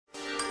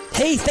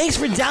Hey, thanks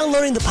for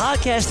downloading the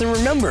podcast. And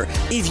remember,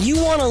 if you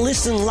want to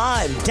listen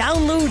live,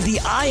 download the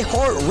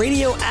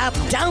iHeartRadio app,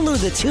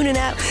 download the TuneIn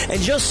app,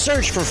 and just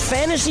search for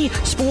Fantasy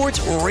Sports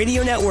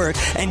Radio Network,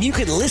 and you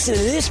can listen to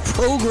this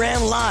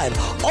program live.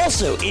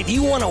 Also, if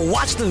you want to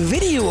watch the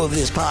video of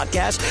this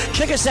podcast,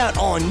 check us out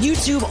on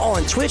YouTube,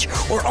 on Twitch,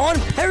 or on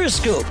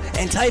Periscope,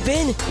 and type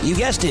in, you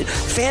guessed it,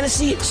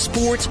 Fantasy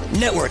Sports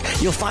Network.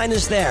 You'll find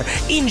us there.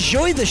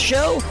 Enjoy the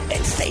show,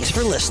 and thanks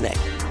for listening.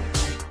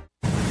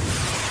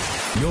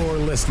 You're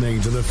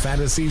listening to the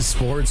Fantasy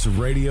Sports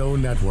Radio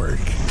Network.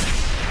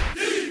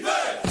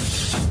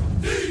 Defense!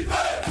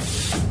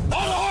 Defense!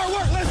 All the hard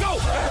work, let's go!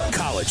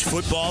 College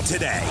football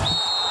today.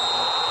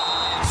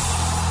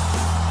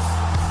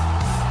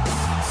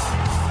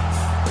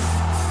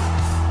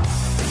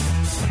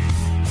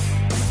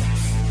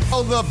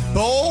 Oh, the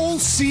bowl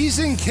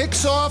season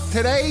kicks off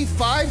today.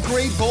 5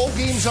 great bowl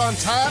games on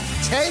tap,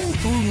 10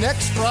 through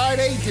next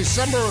Friday,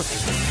 December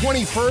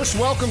 21st.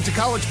 Welcome to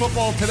College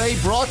Football Today,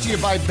 brought to you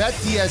by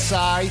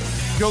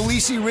BetDSI. Joe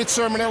Lisi, Rich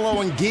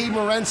Sermonello, and Gabe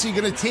Morency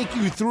going to take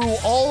you through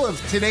all of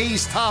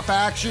today's top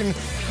action,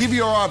 give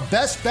you our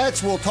best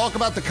bets. We'll talk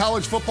about the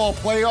college football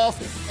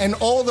playoff and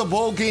all the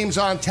bowl games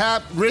on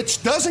tap.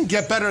 Rich, doesn't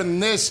get better than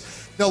this.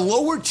 The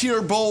lower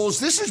tier bowls,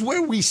 this is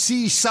where we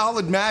see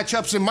solid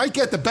matchups and might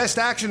get the best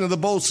action of the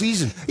bowl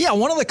season. Yeah,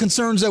 one of the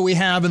concerns that we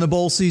have in the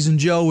bowl season,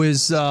 Joe,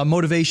 is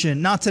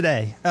motivation. Not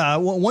today.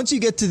 Once you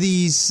get to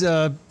these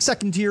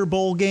second tier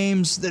bowl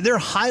games, they're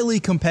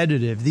highly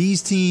competitive.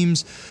 These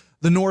teams,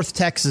 the North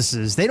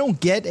Texases, they don't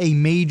get a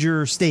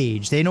major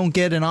stage. They don't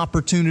get an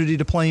opportunity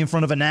to play in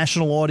front of a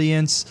national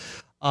audience.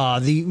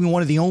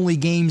 One of the only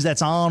games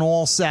that's on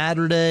all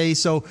Saturday.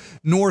 So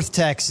North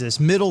Texas,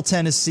 Middle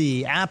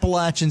Tennessee,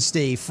 Appalachian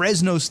State,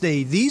 Fresno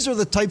State, these are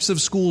the types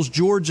of schools,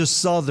 Georgia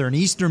Southern,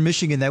 Eastern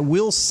Michigan, that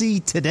we'll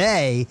see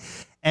today.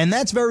 And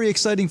that's very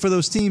exciting for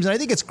those teams. And I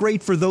think it's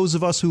great for those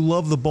of us who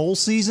love the bowl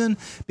season,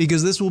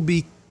 because this will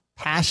be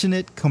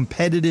passionate,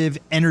 competitive,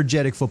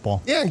 energetic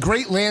football. Yeah, and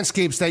great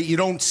landscapes that you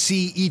don't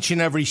see each and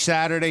every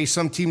Saturday.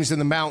 Some teams in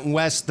the Mountain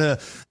West, the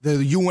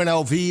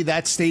UNLV,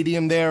 that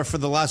stadium there for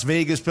the Las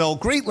Vegas Bowl.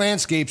 Great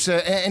landscapes.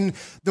 And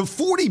the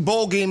 40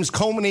 bowl games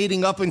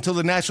culminating up until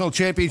the national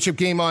championship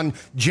game on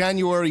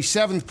January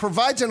 7th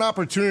provides an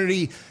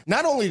opportunity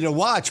not only to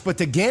watch, but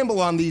to gamble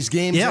on these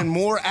games and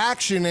more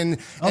action. And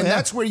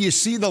that's where you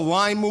see the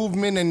line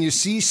movement and you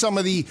see some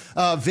of the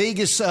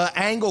Vegas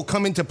angle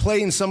come into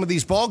play in some of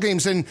these ball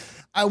games. And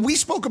we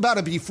spoke about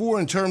it before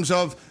in terms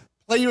of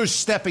players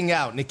stepping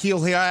out.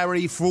 N'Keal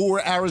Harry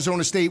for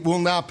Arizona State will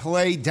not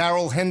play.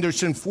 Darrell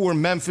Henderson for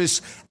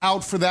Memphis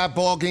out for that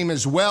ball game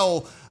as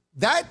well.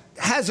 That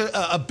has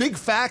a big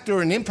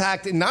factor and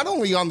impact not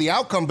only on the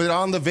outcome, but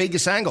on the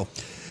Vegas angle.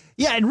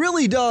 Yeah, it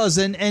really does.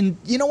 And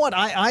you know what?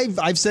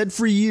 I've said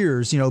for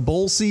years,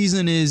 bowl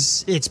season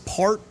it's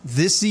part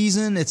this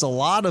season. It's a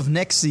lot of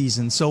next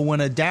season. So when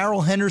a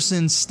Darrell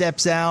Henderson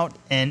steps out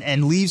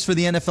and leaves for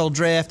the NFL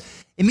draft,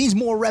 it means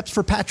more reps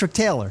for Patrick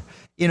Taylor.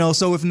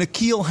 So if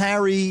N'Keal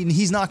Harry, and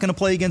he's not going to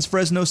play against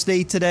Fresno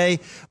State today,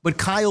 but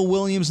Kyle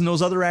Williams and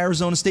those other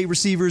Arizona State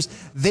receivers,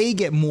 they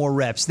get more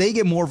reps. They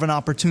get more of an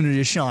opportunity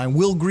to shine.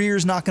 Will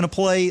Greer's not going to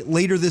play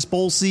later this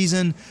bowl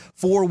season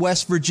for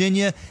West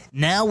Virginia.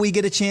 Now we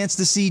get a chance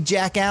to see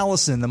Jack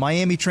Allison, the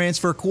Miami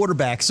transfer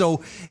quarterback.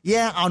 So,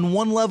 yeah, on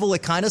one level,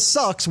 it kind of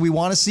sucks. We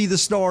want to see the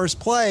stars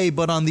play,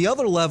 but on the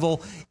other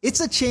level,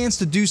 it's a chance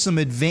to do some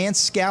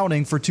advanced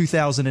scouting for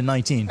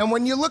 2019. And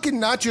when you look at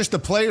not just the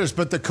players,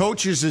 but the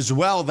coaches as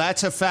well,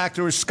 that's a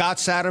factor. Scott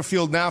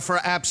Satterfield now for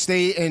App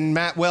State and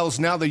Matt Wells,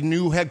 now the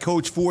new head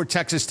coach for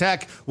Texas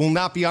Tech, will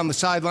not be on the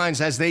sidelines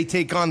as they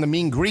take on the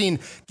Mean Green.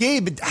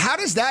 Gabe, how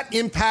does that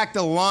impact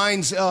the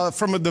lines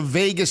from the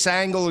Vegas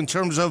angle in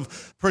terms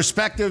of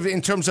perspective,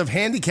 in terms of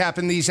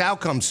handicapping these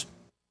outcomes?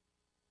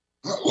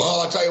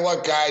 Well, I'll tell you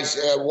what, guys.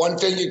 One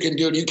thing you can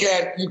do, you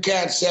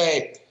can't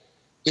say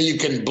that you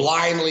can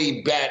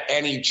blindly bet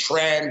any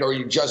trend or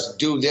you just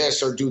do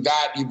this or do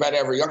that. You bet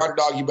every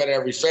underdog, you bet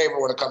every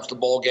favorite when it comes to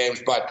bowl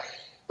games. But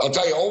I'll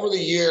tell you, over the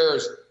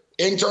years,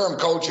 interim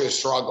coaches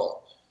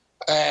struggle.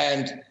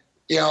 And,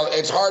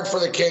 it's hard for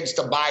the kids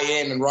to buy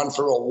in and run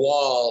through a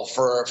wall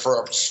for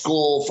a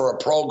school, for a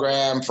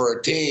program, for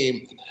a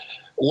team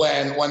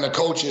when the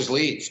coaches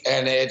leave.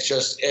 And it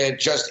just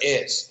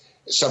is.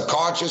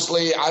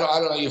 Subconsciously, I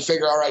don't know, you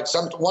figure, all right,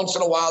 once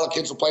in a while the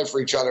kids will play for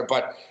each other.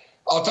 But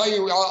I'll tell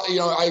you,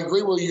 I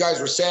agree with what you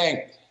guys were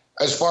saying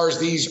as far as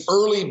these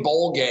early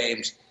bowl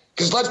games,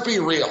 because let's be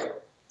real.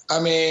 I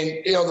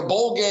mean, the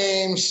bowl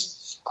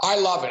games, I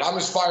love it. I'm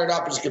as fired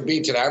up as it could be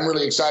today. I'm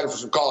really excited for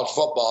some college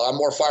football. I'm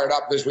more fired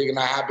up this week than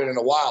I have been in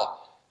a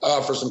while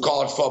for some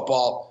college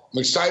football. I'm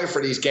excited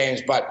for these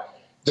games. But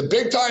the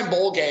big-time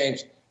bowl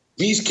games,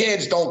 these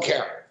kids don't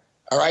care,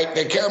 all right?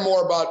 They care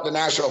more about the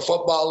National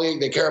Football League.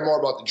 They care more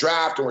about the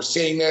draft, and we're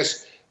seeing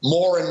this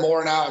more and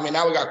more now. I mean,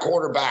 now we got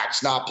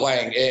quarterbacks not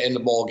playing in the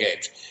bowl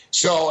games.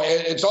 So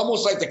it's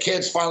almost like the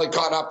kids finally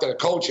caught up to the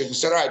coaches and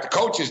said, all right, the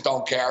coaches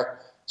don't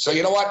care. So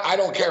you know what? I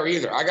don't care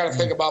either. I got to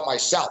think about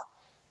myself.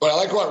 But I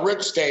like what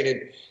Rich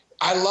stated.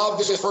 I love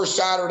this first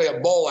Saturday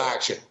of bowl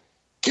action.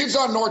 Kids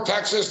on North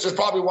Texas, there's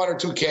probably 1 or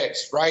 2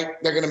 kids,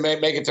 right? They're going to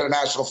make it to the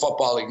National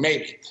Football League,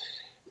 maybe.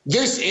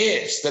 This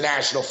is the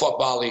National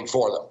Football League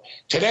for them.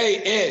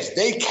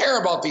 They care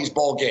about these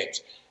bowl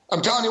games.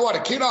 I'm telling you what,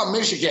 a kid on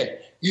Michigan,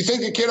 you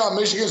think a kid on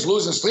Michigan is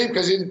losing sleep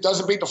because he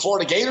doesn't beat the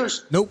Florida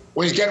Gators? Nope.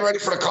 When he's getting ready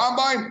for the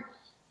Combine?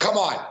 Come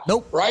on.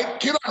 Nope. Right?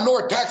 Kid on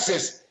North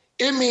Texas,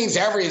 it means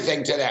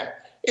everything to them.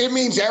 It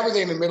means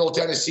everything in Middle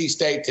Tennessee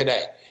State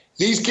today.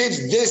 These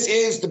kids, this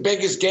is the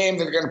biggest game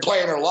that they're going to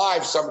play in their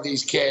lives, some of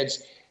these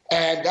kids.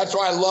 And that's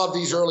why I love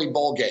these early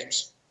bowl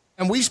games.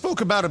 And we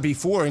spoke about it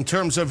before in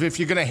terms of if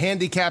you're going to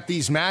handicap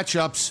these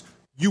matchups,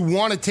 you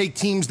want to take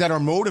teams that are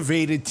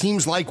motivated,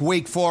 teams like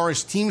Wake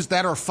Forest, teams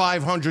that are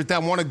 500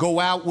 that want to go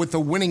out with a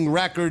winning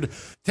record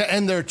to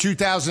end their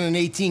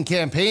 2018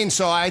 campaign.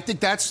 So I think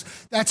that's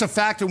a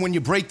factor when you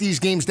break these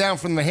games down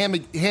from the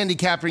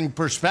handicapping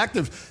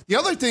perspective. The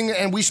other thing,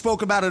 and we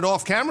spoke about it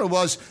off camera,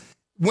 was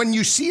when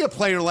you see a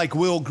player like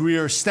Will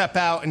Grier step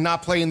out and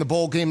not play in the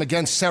bowl game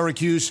against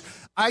Syracuse,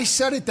 I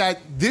said it that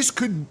this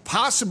could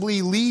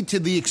possibly lead to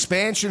the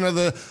expansion of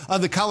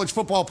the college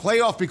football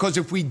playoff, because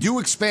if we do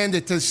expand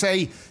it to,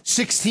 say,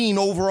 16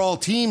 overall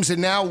teams,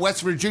 and now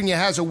West Virginia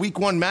has a week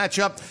 1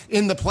 matchup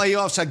in the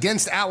playoffs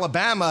against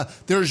Alabama,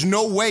 there's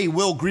no way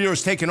Will Grier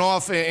is taken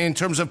off in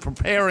terms of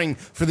preparing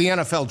for the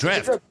NFL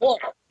draft.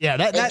 Yeah,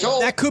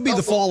 that could be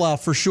the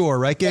fallout for sure,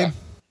 right, Gabe?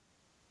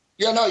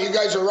 Yeah, no, you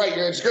guys are right.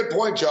 It's a good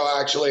point, Joe,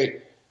 actually.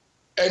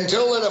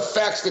 Until it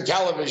affects the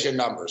television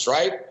numbers,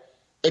 right?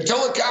 Until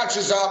it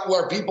catches up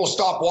where people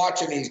stop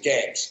watching these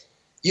games.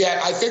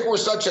 Yeah, I think we're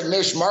such a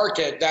niche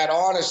market that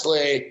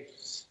honestly,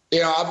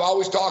 I've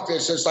always talked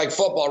this since like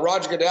football.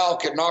 Roger Goodell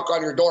could knock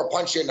on your door,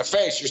 punch you in the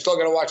face. You're still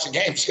going to watch the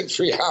games in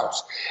 3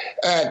 hours.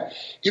 And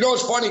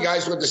it's funny,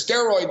 guys, with the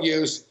steroid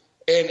use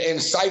in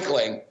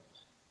cycling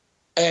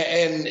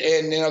and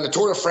the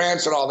Tour de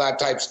France and all that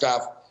type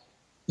stuff,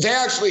 they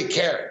actually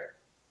cared.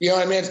 You know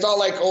what I mean? It's not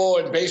like,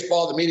 in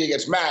baseball, the media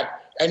gets mad.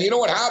 And you know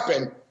what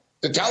happened?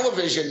 The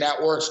television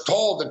networks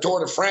told the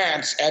Tour de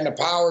France and the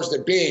powers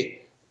that be,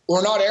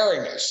 we're not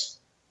airing this.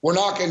 We're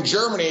not in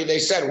Germany. They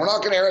said, we're not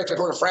going to air the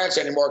Tour de France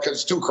anymore because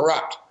it's too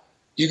corrupt.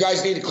 You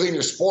guys need to clean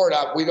your sport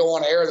up. We don't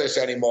want to air this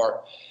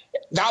anymore.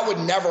 That would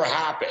never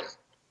happen.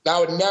 That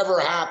would never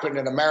happen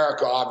in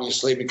America,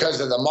 obviously, because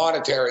of the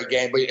monetary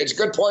gain. But it's a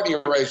good point you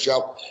raised,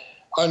 Joe.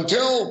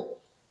 Until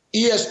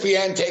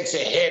ESPN takes a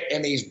hit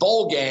in these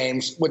bowl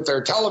games with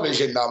their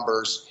television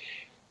numbers,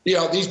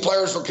 these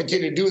players will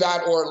continue to do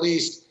that, or at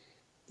least,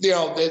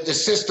 the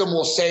system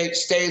will stay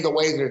the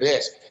way that it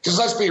is. Because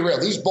let's be real,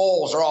 these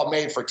bowls are all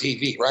made for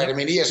TV, right? Yep. I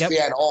mean,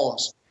 ESPN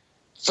owns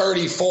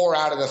 34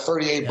 out of the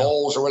 38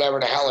 bowls or whatever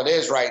the hell it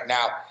is right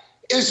now.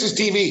 This is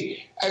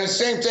TV. And the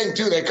same thing,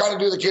 too. They kind of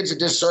do the kids a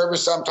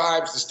disservice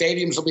sometimes. The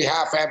stadiums will be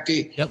half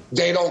empty. Yep.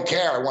 They don't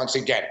care, once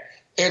again.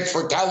 It's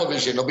for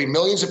television. There'll be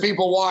millions of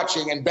people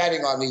watching and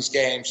betting on these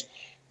games.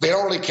 They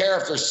don't really care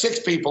if there's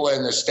 6 people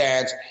in the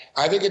stands.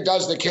 I think it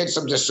does the kids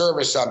some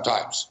disservice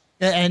sometimes.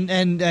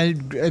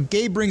 And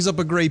Gabe brings up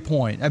a great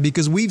point,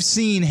 because we've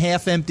seen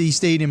half-empty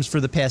stadiums for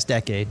the past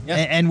decade,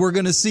 and we're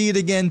going to see it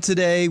again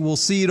today. We'll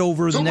see it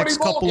over the next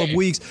couple of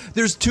weeks.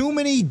 There's too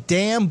many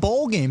damn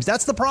bowl games.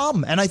 That's the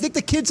problem, and I think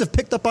the kids have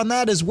picked up on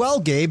that as well,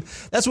 Gabe.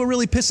 That's what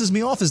really pisses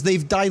me off, is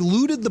they've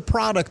diluted the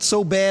product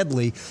so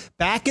badly.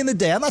 Back in the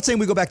day, I'm not saying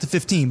we go back to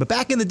 15, but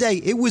back in the day,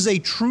 it was a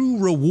true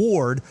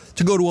reward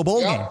to go to a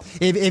bowl game.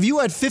 If you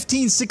had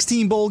 15,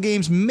 16 bowl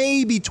games,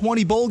 maybe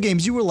 20 bowl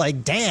games, you were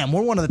like, damn,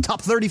 we're one of the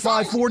top 35,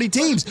 40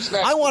 teams.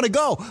 I want to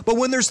go. But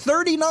when there's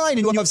 39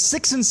 and you have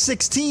 6 and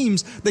 6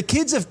 teams, the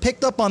kids have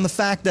picked up on the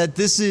fact that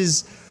this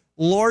is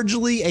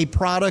largely a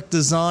product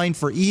designed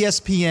for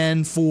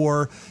ESPN,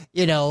 for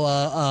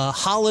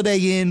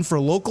Holiday Inn, for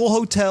local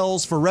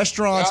hotels, for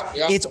restaurants.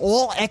 It's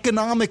all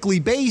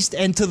economically based.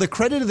 And to the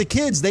credit of the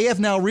kids, they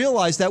have now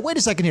realized that, wait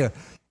a second here,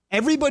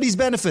 everybody's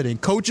benefiting.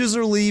 Coaches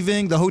are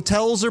leaving. The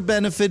hotels are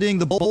benefiting.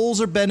 The bowls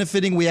are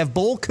benefiting. We have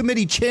bowl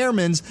committee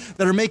chairmen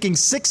that are making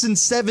 6 and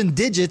 7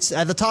 digits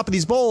at the top of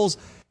these bowls.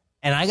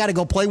 And I got to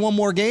go play one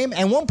more game.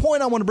 And one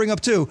point I want to bring up,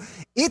 too,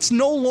 it's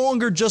no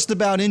longer just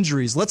about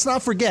injuries. Let's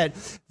not forget,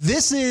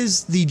 this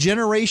is the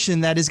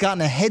generation that has gotten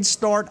a head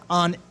start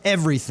on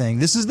everything.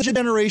 This is the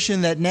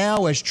generation that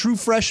now, as true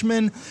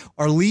freshmen,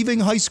 are leaving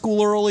high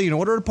school early in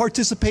order to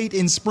participate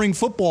in spring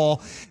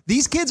football.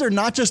 These kids are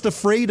not just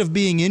afraid of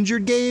being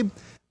injured, Gabe.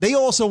 They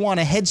also want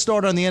a head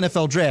start on the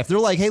NFL draft. They're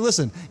like, hey,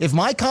 listen, if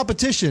my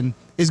competition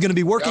is going to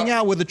be working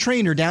out with a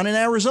trainer down in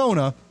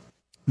Arizona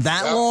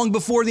long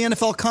before the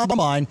NFL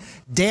Combine,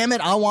 damn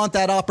it, I want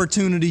that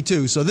opportunity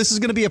too. So this is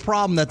going to be a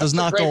problem that does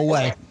not go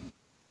away.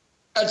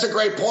 That's a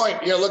great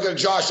point. Look at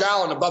Josh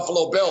Allen, the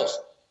Buffalo Bills.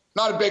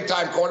 Not a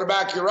big-time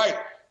quarterback, you're right.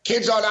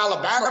 Kids on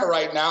Alabama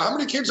right now. How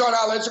many kids on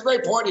Alabama? That's a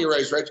great point you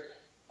raised, Rich.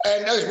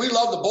 And as we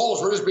love the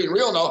Bulls, we're just being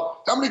real now.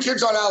 How many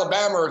kids on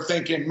Alabama are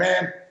thinking,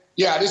 man,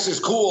 yeah, this is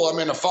cool, I'm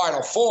in the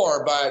Final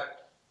Four,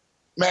 but,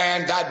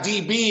 man, that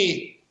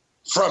DB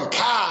from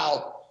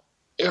Cal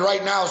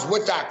right now is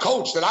with that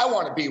coach that I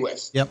want to be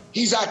with. Yep.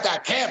 He's at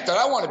that camp that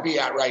I want to be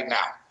at right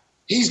now.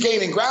 he's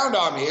gaining ground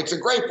on me. It's a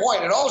great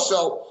point. And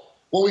also,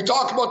 when we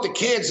talk about the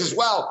kids as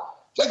well,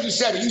 like you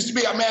said, it used to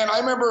be, man, I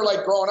remember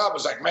like growing up, it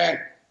was like, man,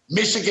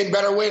 Michigan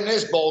better win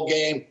this bowl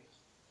game.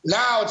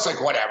 Now it's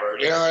like, whatever,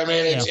 you know what I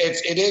mean?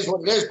 It is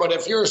what it is. But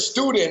if you're a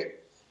student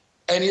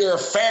and you're a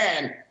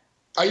fan,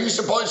 are you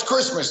supposed, it's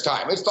Christmas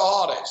time, it's the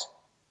holidays.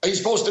 Are you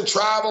supposed to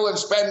travel and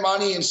spend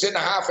money and sit in a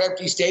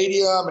half-empty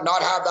stadium and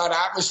not have that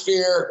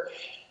atmosphere?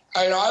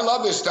 I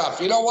love this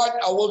stuff. You know what?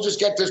 We'll just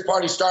get this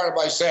party started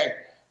by saying,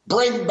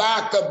 bring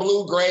back the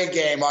blue-gray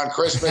game on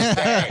Christmas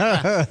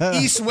Day.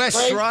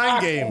 East-West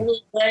Shrine game.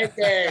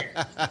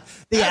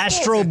 The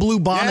Astro Blue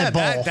Bonnet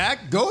Bowl.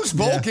 Those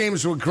bowl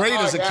games were great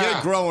as a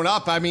kid growing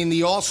up. I mean,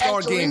 the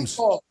All-Star games.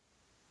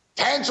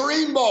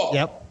 Tangerine Bowl.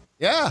 Yep.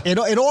 Yeah.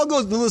 It all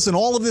goes, listen,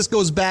 all of this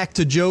goes back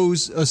to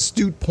Joe's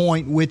astute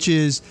point, which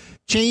is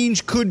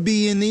change could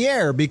be in the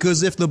air,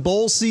 because if the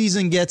bowl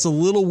season gets a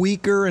little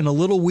weaker and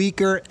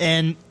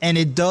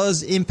it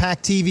does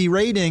impact TV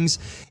ratings,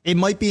 it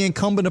might be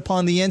incumbent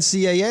upon the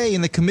NCAA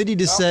and the committee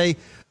to say,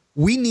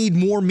 we need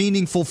more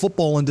meaningful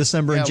football in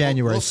December and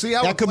January. We'll see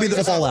how that could be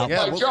the fallout.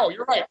 Yeah, Joe,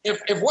 you're right.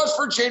 If West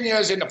Virginia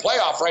is in the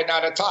playoff right now,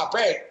 the top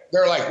 8,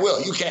 they're like,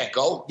 Will, you can't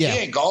go. Yeah. He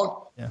ain't going.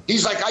 Yeah.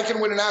 He's like, I can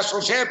win a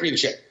national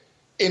championship.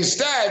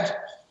 Instead,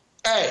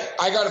 hey,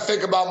 I got to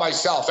think about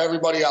myself.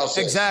 Everybody else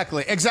is.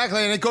 Exactly.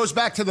 And it goes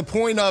back to the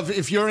point of,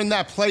 if you're in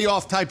that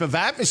playoff type of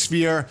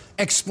atmosphere,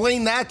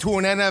 explain that to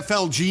an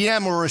NFL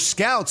GM or a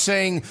scout,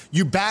 saying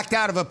you backed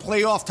out of a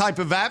playoff type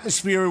of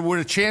atmosphere with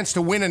a chance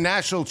to win a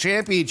national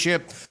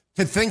championship,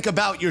 to think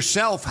about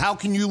yourself. How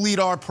can you lead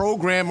our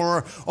program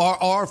or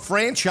our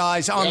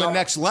franchise on the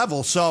next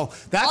level? So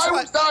that's I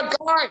was that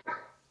guy.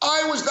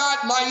 I was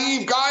that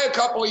naive guy a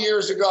couple of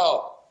years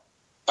ago.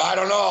 I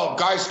don't know.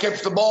 Guy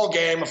skips the bowl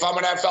game. If I'm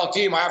an NFL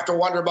team, I have to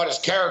wonder about his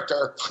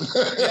character.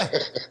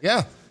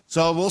 Yeah.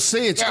 So we'll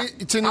see.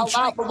 It's an how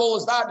laughable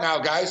is that now,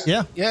 guys?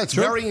 Yeah, it's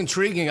very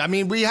intriguing. I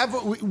mean, we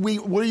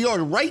are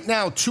right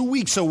now 2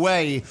 weeks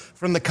away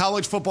from the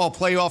college football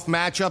playoff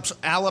matchups: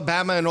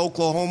 Alabama and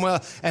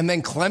Oklahoma, and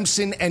then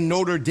Clemson and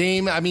Notre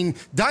Dame. I mean,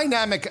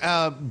 dynamic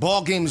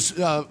ball games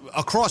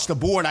across the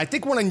board. I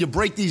think when you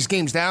break these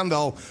games down,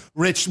 though,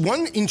 Rich,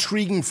 one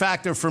intriguing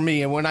factor for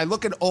me, and when I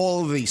look at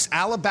all of these: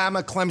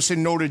 Alabama, Clemson,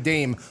 Notre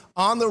Dame,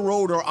 on the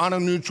road or on a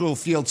neutral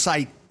field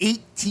site,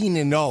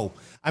 18-0.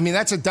 I mean,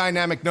 that's a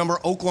dynamic number.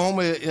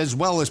 Oklahoma as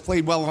well has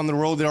played well on the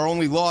road. Their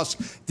only loss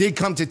did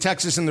come to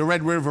Texas in the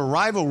Red River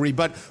rivalry.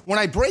 But when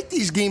I break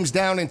these games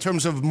down in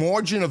terms of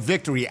margin of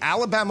victory,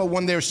 Alabama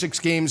won their 6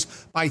 games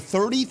by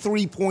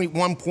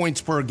 33.1 points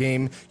per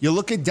game. You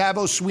look at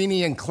Dabo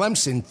Swinney and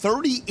Clemson,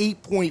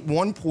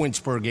 38.1 points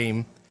per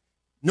game.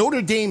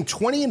 Notre Dame,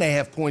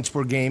 20.5 points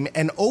per game.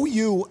 And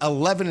OU,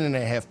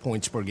 11.5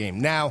 points per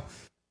game. Now,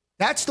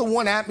 that's the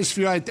one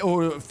atmosphere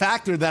or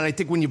factor that I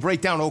think when you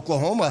break down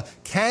Oklahoma,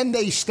 can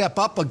they step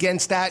up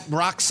against that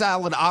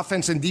rock-solid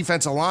offense and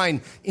defensive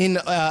line in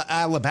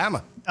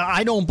Alabama?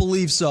 I don't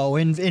believe so.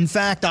 In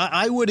fact,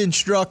 I would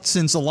instruct,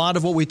 since a lot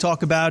of what we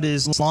talk about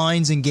is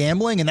lines and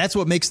gambling, and that's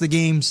what makes the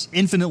games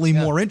infinitely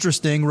more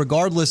interesting,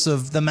 regardless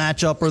of the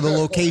matchup or the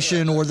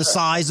location or the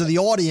size of the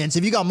audience.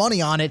 If you got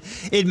money on it,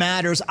 it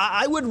matters.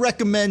 I would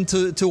recommend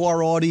to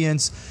our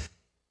audience,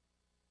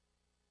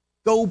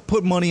 go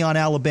put money on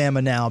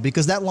Alabama now,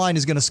 because that line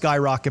is going to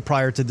skyrocket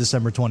prior to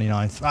December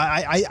 29th.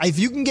 If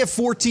you can get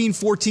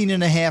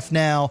 14.5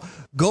 now,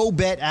 go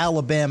bet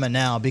Alabama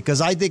now,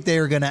 because I think they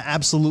are going to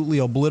absolutely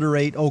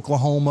obliterate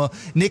Oklahoma.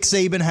 Nick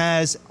Saban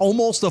has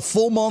almost a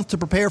full month to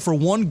prepare for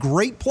one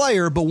great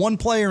player, but one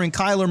player in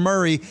Kyler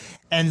Murray.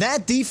 And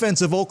that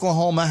defense of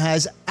Oklahoma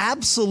has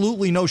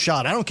absolutely no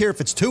shot. I don't care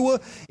if it's Tua,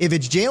 if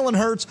it's Jalen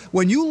Hurts.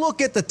 When you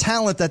look at the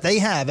talent that they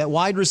have at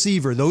wide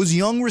receiver, those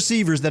young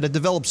receivers that have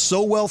developed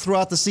so well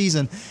throughout the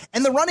season,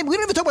 and we don't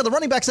even talk about the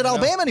running backs at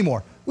Alabama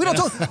anymore. We don't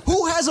talk.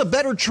 Who has a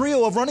better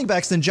trio of running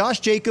backs than Josh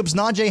Jacobs,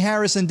 Najee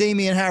Harris, and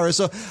Damian Harris?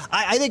 So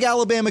I think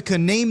Alabama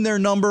can name their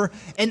number.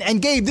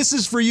 And Gabe, this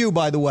is for you,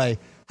 by the way.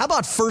 How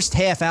about first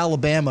half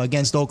Alabama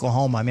against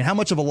Oklahoma? I mean, how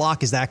much of a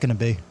lock is that going to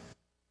be?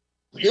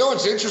 You know,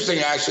 it's interesting,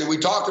 actually. We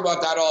talked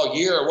about that all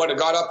year when it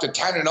got up to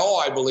 10-0,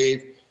 I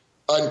believe,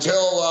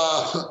 until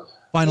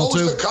Final what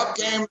two. was the Cup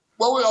game?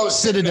 What was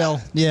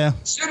Citadel, yeah.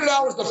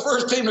 Citadel was the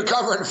first team to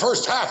cover in the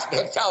first half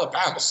against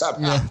Alabama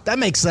somehow. Yeah, that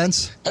makes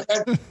sense.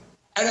 And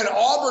then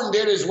Auburn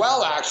did as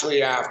well,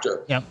 actually,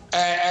 after. Yep.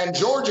 And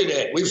Georgia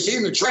did. We've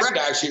seen the trend,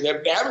 actually.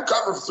 They haven't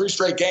covered for 3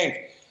 straight games.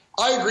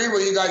 I agree with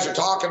what you guys are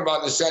talking about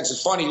in the sense.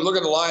 It's funny. You look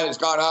at the line, it's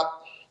gone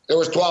up. There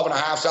was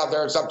 12.5 out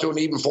there. It's up to an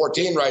even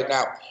 14 right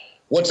now.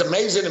 What's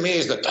amazing to me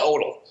is the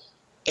total.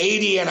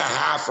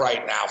 80.5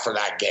 right now for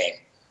that game.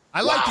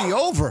 I like the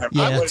over.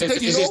 Yeah. I would Is take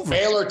the it over.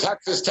 Baylor,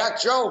 Texas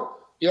Tech, Joe?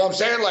 You know what I'm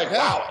saying? Like,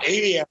 wow,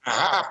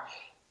 80.5.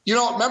 You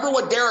know, remember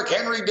what Derrick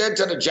Henry did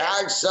to the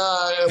Jags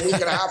a week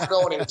and a half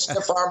ago when he was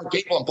stiff-arming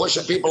people and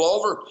pushing people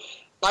over?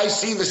 I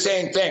see the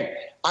same thing.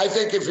 I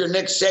think if you're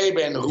Nick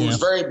Saban, who's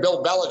very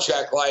Bill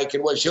Belichick-like,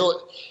 in which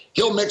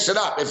he'll mix it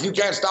up. If you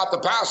can't stop the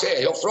pass,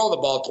 he'll throw the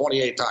ball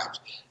 28 times.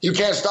 You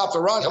can't stop the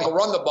run, he'll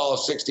run the ball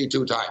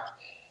 62 times.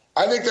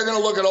 I think they're going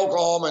to look at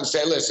Oklahoma and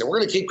say, listen, we're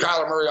going to keep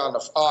Kyler Murray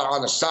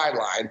on the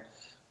sideline,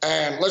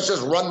 and let's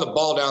just run the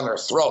ball down their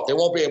throat. They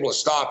won't be able to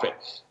stop it.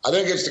 I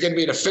think it's going to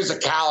be the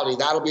physicality.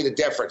 That'll be the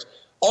difference.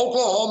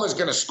 Oklahoma's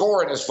going to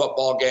score in this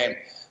football game,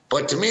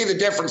 but to me the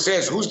difference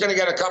is who's going to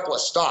get a couple of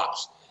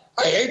stops.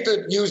 I hate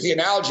to use the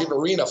analogy of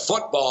arena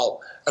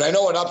football, and I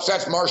know it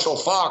upsets Marshall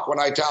Faulk when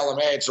I tell him,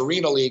 hey, it's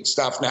Arena League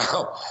stuff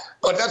now,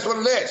 but that's what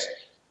it is.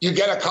 You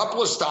get a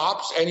couple of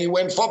stops, and you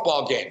win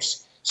football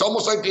games. It's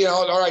almost like,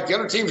 all right, the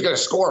other team's going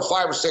to score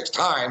 5 or 6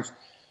 times.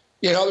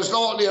 There's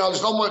no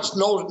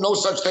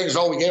such thing as,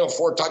 we gave up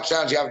 4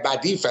 touchdowns, you have a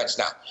bad defense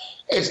now.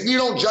 You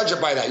don't judge it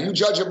by that. You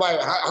judge it by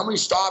how many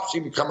stops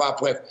you can come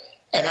up with.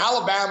 And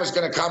Alabama's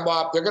going to come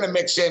up. They're going to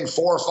mix in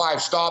 4 or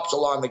 5 stops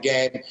along the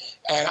game.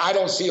 And I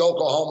don't see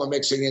Oklahoma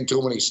mixing in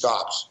too many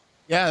stops.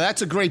 Yeah,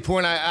 that's a great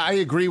point. I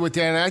agree with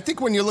that. And I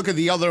think when you look at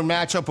the other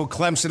matchup with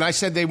Clemson, I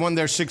said they won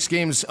their 6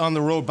 games on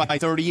the road by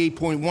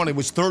 38.1. It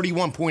was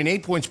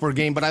 31.8 points per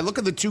game. But I look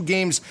at the 2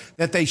 games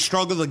that they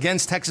struggled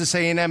against, Texas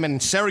A&M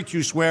and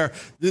Syracuse, where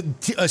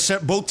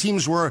both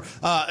teams were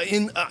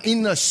in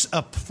a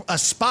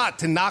spot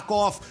to knock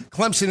off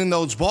Clemson in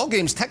those ball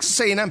games.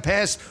 Texas A&M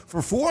passed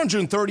for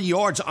 430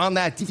 yards on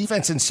that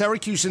defense, and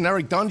Syracuse and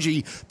Eric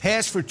Dungy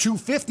passed for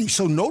 250.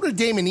 So Notre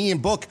Dame and Ian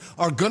Book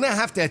are going to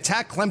have to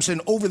attack Clemson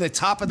over the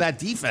top of that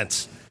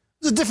defense.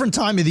 It's a different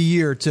time of the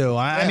year, too.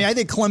 I mean, I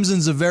think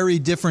Clemson's a very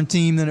different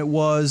team than it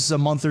was a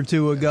month or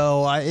 2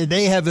 ago.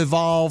 They have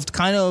evolved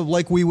kind of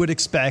like we would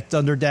expect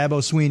under Dabo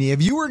Swinney.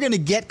 If you were going to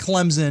get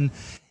Clemson,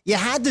 you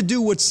had to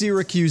do what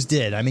Syracuse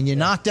did. I mean, you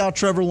knocked out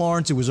Trevor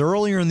Lawrence. It was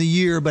earlier in the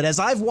year, but as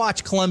I've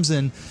watched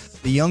Clemson,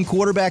 the young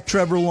quarterback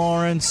Trevor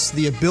Lawrence,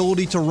 the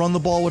ability to run the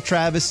ball with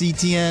Travis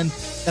Etienne,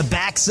 the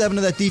back 7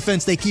 of that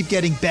defense, they keep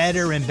getting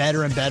better and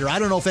better and better. I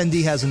don't know if ND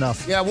has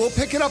enough. Yeah, we'll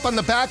pick it up on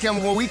the back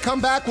end. When we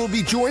come back, we'll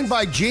be joined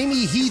by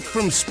Jamie Heath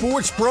from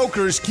Sports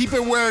Brokers. Keep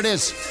it where it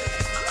is.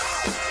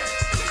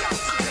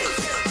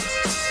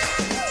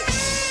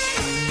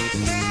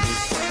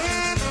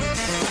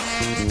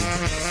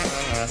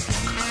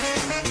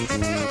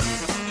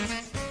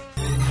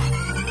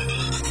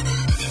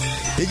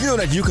 Did you know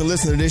that you can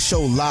listen to this show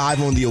live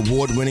on the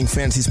award-winning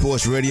Fantasy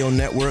Sports Radio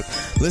Network?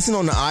 Listen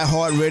on the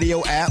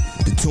iHeartRadio app,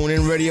 the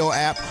TuneIn Radio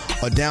app,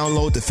 or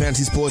download the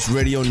Fantasy Sports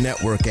Radio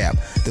Network app.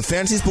 The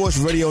Fantasy Sports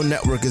Radio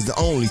Network is the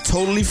only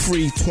totally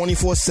free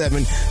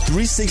 24/7,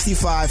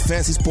 365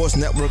 Fantasy Sports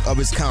Network of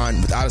its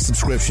kind without a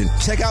subscription.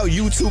 Check out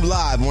YouTube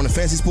Live on the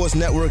Fantasy Sports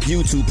Network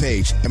YouTube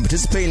page and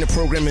participate in the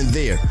programming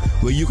there,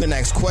 where you can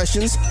ask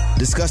questions,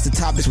 discuss the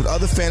topics with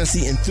other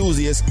fantasy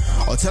enthusiasts,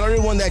 or tell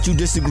everyone that you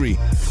disagree.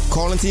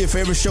 Call into your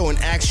favorite show and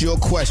ask your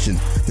question.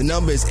 The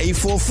number is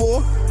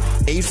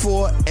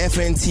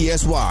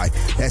 844-84-FNTSY.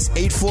 That's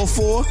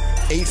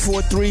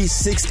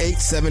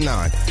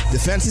 844-843-6879. The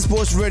Fantasy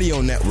Sports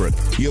Radio Network,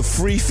 your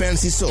free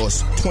fantasy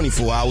source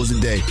 24 hours a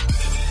day.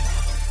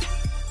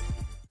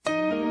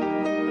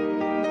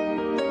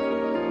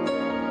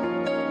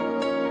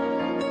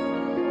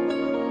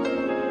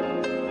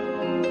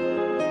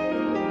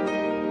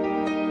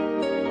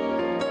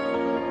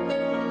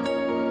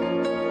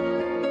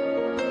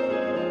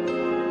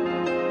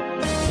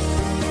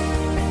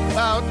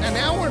 About an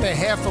hour and a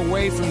half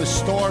away from the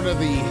start of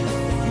the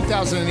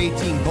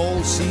 2018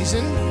 bowl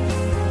season.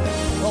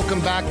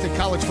 Welcome back to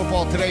College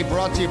Football Today,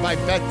 brought to you by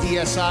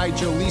BetDSI,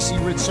 Joe Lisi,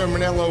 Rich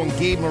Sermonello, and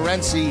Gabe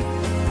Morency.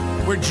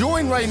 We're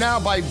joined right now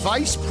by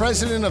Vice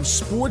President of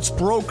Sports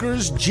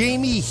Brokers,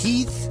 Jamie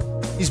Heath.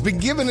 He's been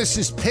giving us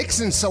his picks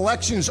and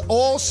selections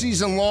all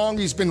season long.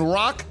 He's been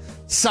rock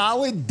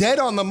solid, dead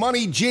on the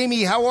money.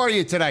 Jamie, how are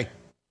you today?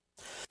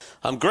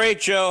 I'm great,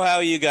 Joe. How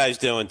are you guys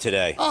doing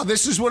today? Oh,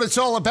 this is what it's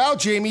all about,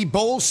 Jamie.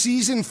 Bowl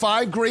season,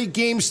 5 great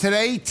games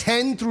today,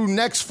 10 through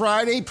next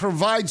Friday,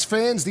 provides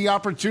fans the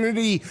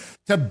opportunity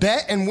to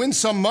bet and win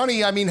some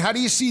money. I mean, how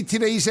do you see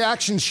today's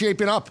action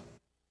shaping up?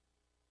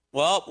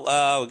 Well,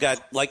 we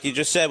got, like you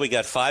just said, we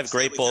got 5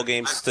 great bowl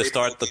games to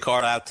start the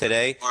card out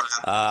today.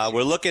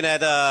 We're looking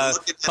at a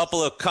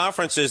couple of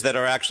conferences that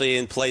are actually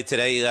in play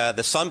today.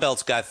 The Sun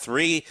Belt's got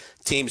 3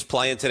 teams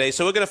playing today.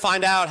 So we're going to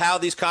find out how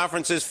these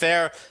conferences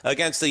fare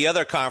against the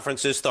other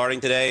conferences starting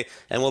today,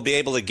 and we'll be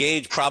able to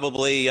gauge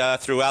probably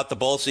throughout the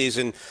bowl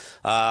season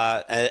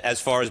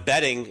as far as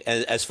betting,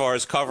 as far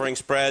as covering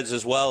spreads,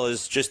 as well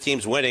as just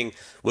teams winning.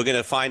 We're going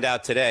to find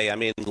out today. I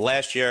mean,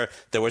 last year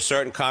there were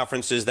certain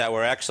conferences that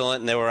were excellent,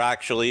 and there were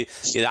actually,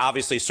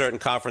 obviously certain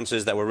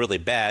conferences that were really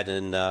bad,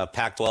 and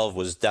Pac-12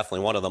 was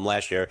definitely one of them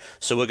last year.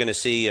 So we're going to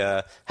see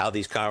how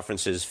these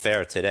conferences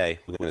fare today.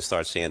 We're going to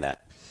start seeing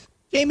that.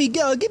 Jamie,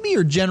 give me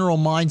your general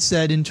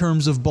mindset in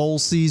terms of bowl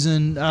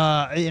season.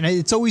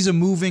 It's always a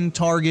moving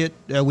target.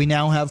 We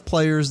now have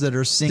players that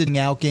are sitting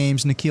out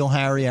games. N'Keal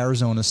Harry,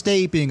 Arizona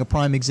State, being a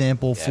prime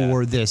example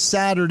for this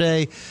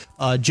Saturday.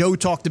 Joe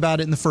talked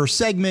about it in the first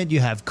segment. You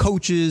have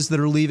coaches that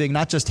are leaving,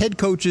 not just head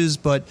coaches,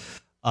 but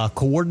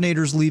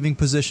coordinators leaving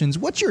positions.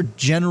 What's your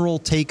general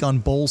take on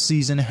bowl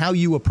season, how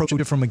you approach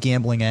it from a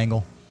gambling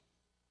angle?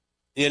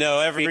 You know,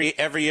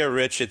 every year,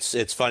 Rich,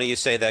 it's funny you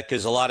say that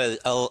because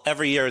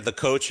every year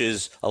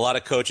a lot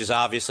of coaches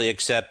obviously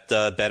accept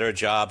better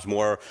jobs,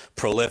 more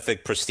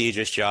prolific,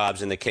 prestigious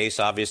jobs. In the case,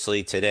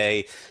 obviously,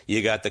 today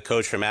you got the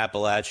coach from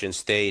Appalachian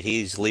State.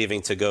 He's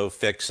leaving to go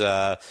fix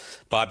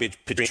Bobby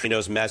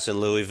Petrino's mess in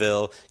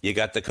Louisville. You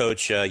got the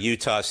coach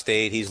Utah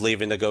State. He's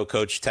leaving to go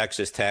coach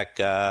Texas Tech,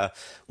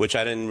 which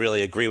I didn't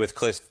really agree with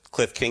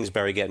Cliff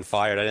Kingsbury getting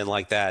fired. I didn't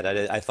like that.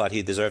 I thought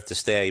he deserved to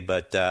stay.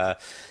 But,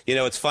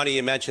 it's funny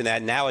you mentioned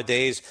that.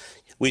 Nowadays,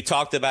 we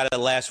talked about it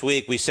last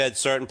week. We said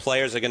certain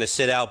players are going to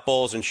sit out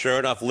bowls. And sure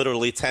enough,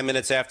 literally 10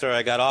 minutes after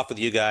I got off with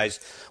you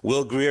guys,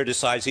 Will Grier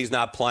decides he's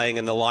not playing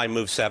and the line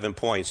moves 7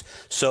 points.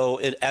 So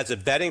as a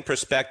betting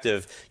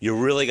perspective, you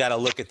really got to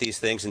look at these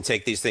things and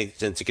take these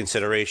things into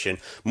consideration.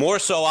 More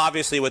so,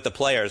 obviously, with the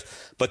players.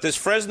 But this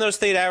Fresno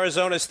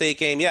State-Arizona State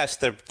game, yes,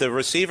 the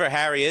receiver,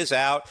 Harry, is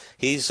out.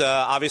 He's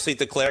obviously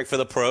declaring for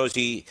the pros.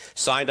 He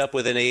signed up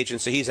with an agent,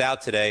 so he's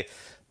out today.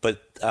 But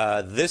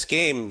this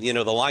game,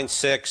 the line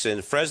 6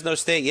 and Fresno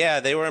State, yeah,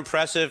 they were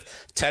impressive.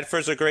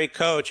 Tedford's a great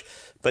coach.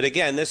 But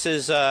again, this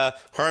is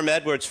Herm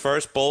Edwards'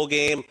 first bowl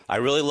game. I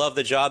really love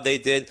the job they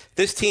did.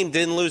 This team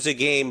didn't lose a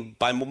game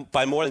by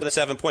more than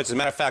 7 points. As a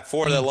matter of fact,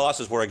 4 of their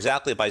losses were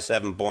exactly by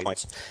 7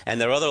 points.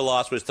 And their other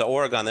loss was to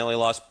Oregon. They only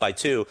lost by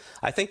 2.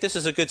 I think this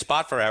is a good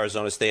spot for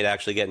Arizona State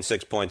actually getting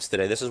 6 points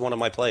today. This is one of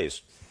my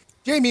plays.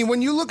 Jamie,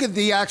 when you look at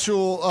the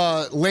actual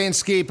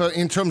landscape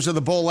in terms of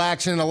the bowl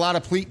action, a lot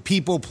of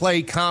people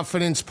play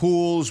confidence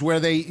pools where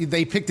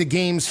they pick the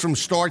games from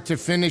start to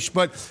finish.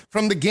 But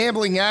from the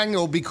gambling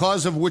angle,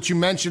 because of what you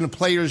mentioned, the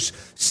players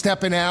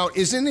stepping out,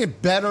 isn't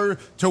it better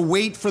to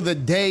wait for the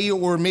day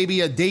or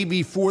maybe a day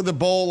before the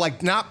bowl,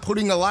 like not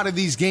putting a lot of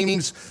these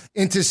games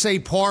into, say,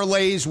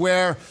 parlays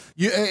where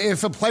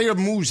if a player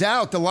moves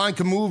out, the line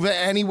can move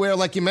anywhere,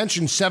 like you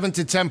mentioned, 7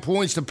 to 10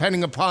 points,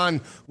 depending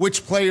upon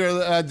which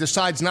player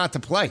decides not to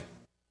play.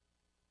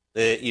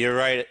 You're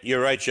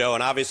right, Joe.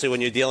 And obviously,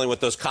 when you're dealing with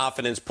those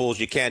confidence pools,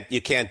 you can't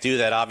do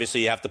that.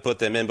 Obviously, you have to put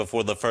them in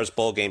before the first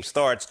bowl game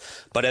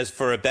starts. But as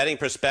for a betting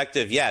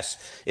perspective, yes,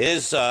 it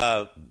is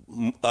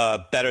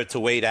better to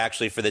wait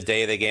actually for the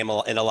day of the game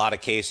in a lot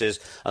of cases,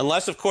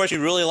 unless of course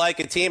you really like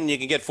a team and you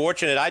can get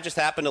fortunate. I just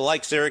happen to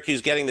like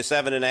Syracuse getting the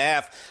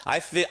 7.5.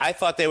 I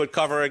thought they would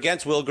cover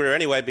against Will Grier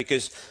anyway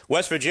because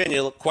West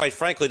Virginia, quite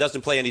frankly,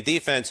 doesn't play any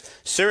defense.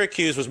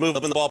 Syracuse was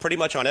moving the ball pretty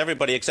much on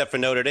everybody except for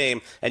Notre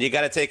Dame, and you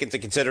got to take into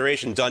consideration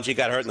Dungy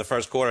got hurt in the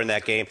first quarter in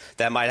that game.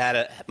 That might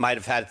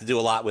have had to do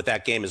a lot with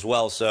that game as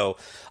well. So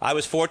I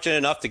was fortunate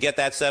enough to get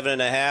that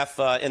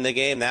 7.5 in the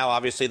game. Now,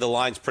 obviously, the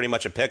line's pretty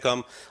much a pick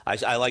 'em.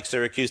 I like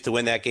Syracuse to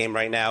win that game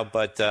right now.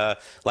 But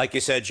like you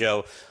said,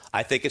 Joe,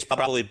 I think it's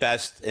probably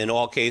best in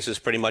all cases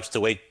pretty much to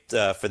wait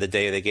for the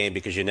day of the game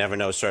because you never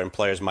know, certain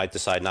players might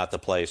decide not to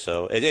play.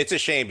 So it's a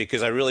shame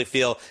because I really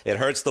feel it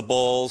hurts the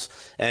Bulls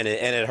and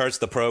it hurts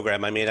the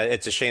program. I mean,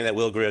 it's a shame that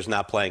Will Grier is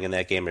not playing in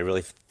that game. I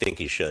really think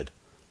he should.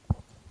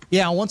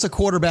 Yeah, once a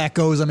quarterback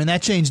goes, I mean,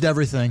 that changed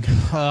everything.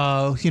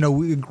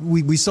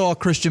 We saw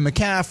Christian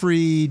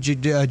McCaffrey,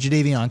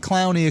 Jadeveon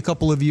Clowney a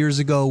couple of years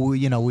ago.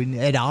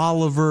 Ed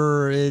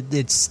Oliver.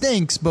 It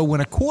stinks, but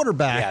when a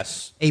quarterback,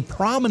 a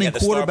prominent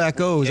quarterback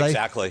goes,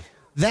 exactly.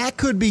 That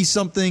could be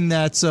something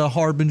that's a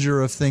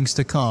harbinger of things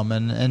to come,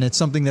 and it's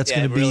something that's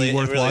going to be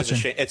worth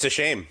watching. It's a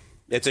shame.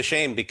 It's a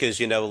shame because,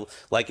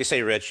 like you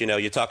say, Rich,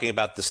 you're talking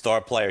about the star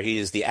player. He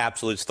is the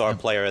absolute star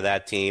player of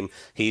that team.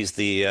 He's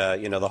the,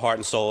 the heart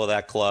and soul of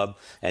that club,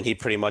 and he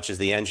pretty much is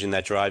the engine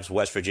that drives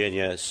West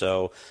Virginia.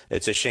 So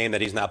it's a shame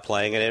that he's not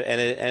playing, and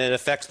it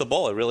affects the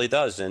bowl. It really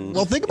does. And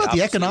well, think about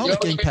the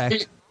economic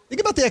impact.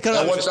 Think about the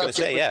economic. I was just going to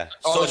say, yeah.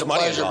 So it's a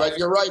pleasure, but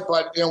you're right.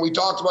 But we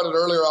talked about it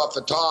earlier off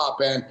the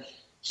top, and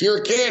if you're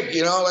a kid,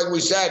 like we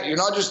said, you're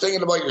not just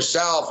thinking about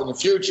yourself in the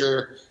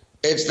future.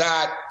 It's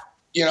that.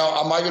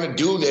 Am I going to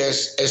do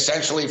this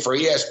essentially for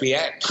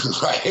ESPN,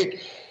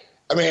 right?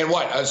 I mean,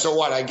 what? So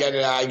what? I get a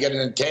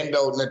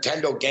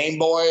Nintendo Game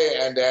Boy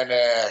and then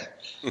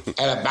and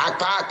a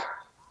backpack,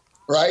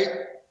 right?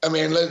 I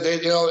mean, and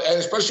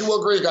especially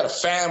Will Grier's got a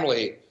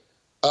family.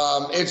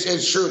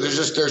 It's true.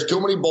 There's too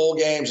many bowl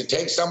games. It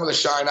takes some of the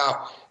shine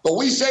off. But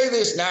we say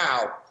this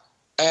now,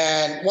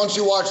 and once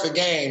you watch the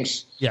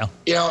games,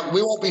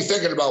 we won't be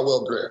thinking about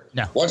Will Grier.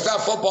 No. Once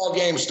that football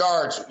game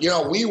starts,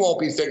 we won't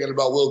be thinking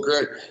about Will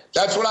Grier.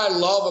 That's what I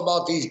love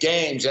about these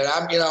games. And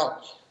I'm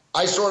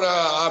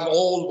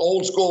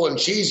old school and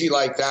cheesy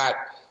like that.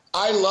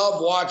 I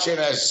love watching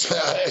a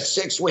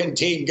 6-win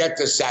team get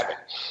to 7.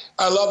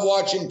 I love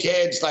watching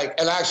kids it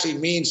actually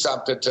means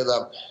something to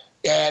them.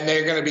 And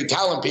they're going to be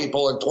telling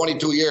people in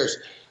 22 years,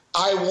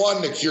 I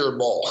won the Cure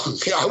Bowl.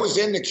 I was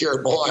in the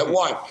Cure Bowl. I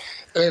won.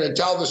 And to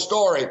tell the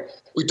story,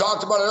 we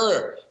talked about it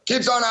earlier.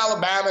 Kids on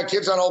Alabama,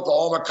 kids on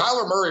Oklahoma.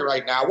 Kyler Murray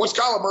right now. What's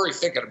Kyler Murray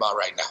thinking about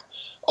right now?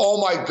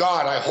 Oh, my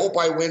God, I hope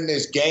I win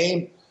this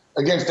game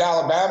against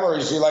Alabama. Or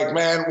is he like,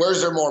 man,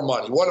 where's there more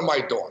money? What am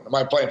I doing? Am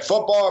I playing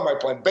football? Am I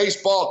playing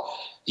baseball?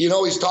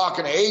 He's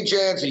talking to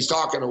agents. He's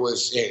talking to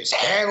his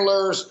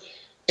handlers.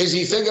 Is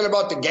he thinking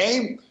about the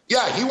game?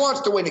 Yeah, he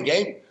wants to win the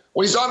game.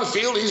 When he's on the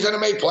field, he's going to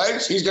make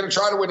plays. He's going to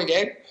try to win a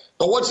game.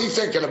 But what's he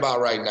thinking about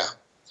right now?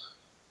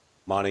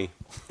 Money.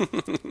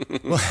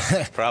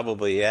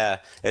 Probably, yeah.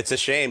 It's a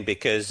shame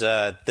because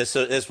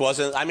this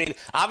wasn't, I mean,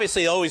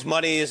 obviously always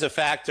money is a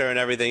factor and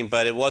everything,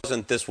 but it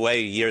wasn't this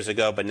way years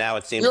ago. But now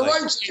it seems You're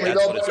like right, Jamie,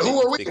 though, but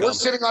who are we? We're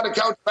sitting on the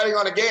couch betting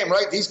on a game,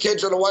 right? These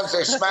kids are the ones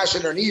that are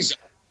smashing their knees.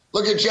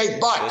 Look at Jake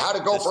Butt. How'd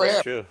it go for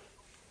him? True.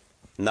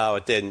 No,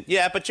 it didn't.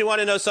 Yeah, but you want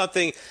to know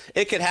something?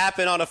 It could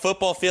happen on a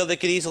football field. It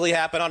could easily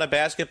happen on a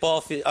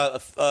basketball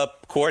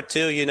court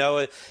too. You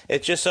know,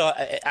 it just so.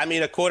 I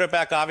mean, a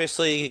quarterback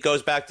obviously he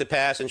goes back to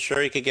pass, and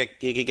sure he could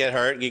get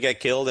hurt, he could get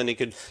killed, and he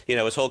could, you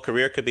know, his whole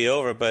career could be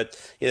over. But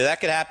you know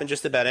that could happen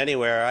just about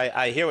anywhere.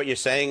 I hear what you're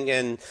saying,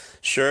 and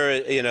sure,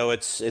 you know,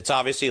 it's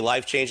obviously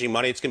life-changing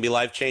money. It's going to be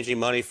life-changing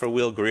money for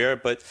Will Grier,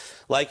 but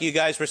like you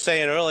guys were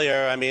saying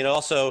earlier, I mean,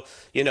 also,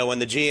 you know, when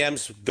the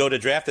GMs go to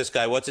draft this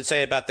guy, what's it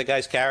say about the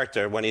guy's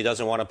character when he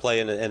doesn't want to play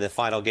in the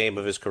final game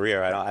of his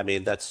career? I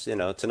mean, that's, you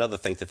know, it's another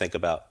thing to think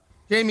about.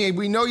 Jamie,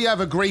 we know you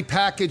have a great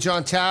package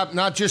on tap,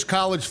 not just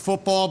college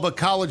football, but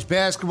college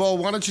basketball.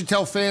 Why don't you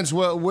tell fans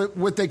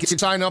what they can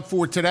sign up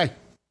for today?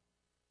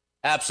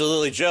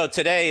 Absolutely, Joe.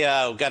 Today,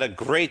 we've got a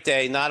great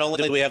day. Not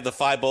only do we have the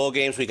 5 bowl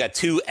games, we got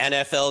 2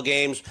 NFL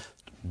games,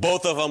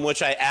 both of them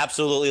which I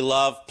absolutely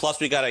love.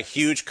 Plus, we got a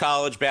huge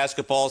college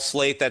basketball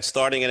slate that's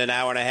starting in an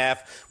hour and a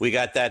half. We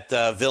got that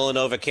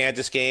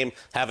Villanova-Kansas game.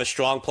 Have a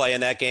strong play in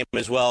that game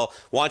as well.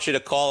 Want you to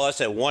call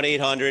us at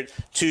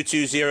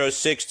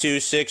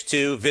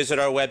 1-800-220-6262. Visit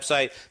our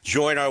website.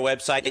 Join our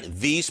website at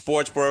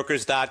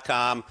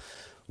thesportsbrokers.com.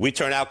 We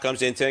turn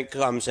outcomes into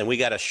incomes, and we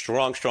got a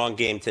strong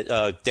game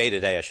day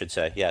today, I should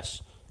say.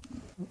 Yes.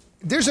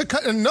 There's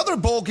another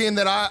bowl game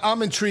that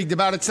I'm intrigued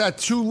about. It's that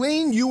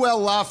Tulane-UL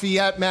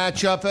Lafayette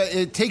matchup.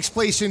 It takes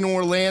place in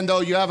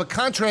Orlando. You have a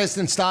contrast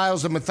in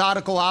styles, a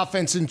methodical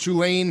offense in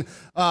Tulane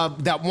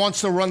that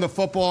wants to run the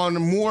football, and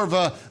more of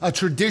a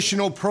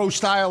traditional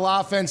pro-style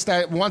offense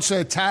that wants to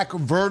attack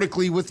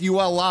vertically with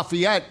UL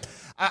Lafayette.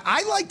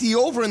 I like the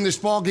over in this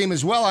ball game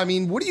as well. I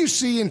mean, what do you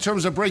see in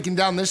terms of breaking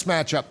down this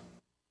matchup?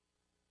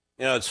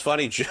 You know, it's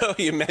funny, Joe,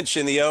 you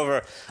mentioned the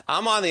over.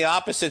 I'm on the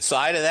opposite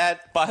side of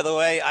that, by the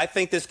way. I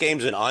think this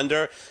game's an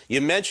under. You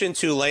mentioned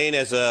Tulane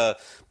as a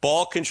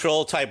ball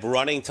control type,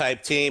 running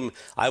type team.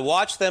 I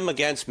watched them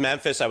against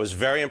Memphis. I was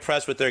very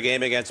impressed with their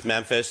game against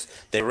Memphis.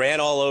 They ran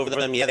all over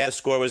them. Yeah, the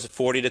score was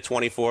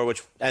 40-24,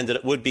 which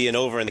would be an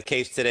over in the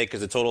case today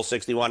because the total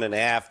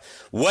 61.5.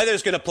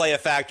 Weather's going to play a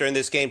factor in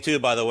this game too,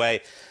 by the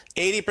way.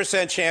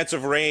 80% chance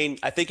of rain.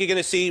 I think you're going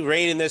to see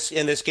rain in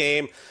this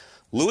game.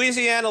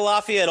 Louisiana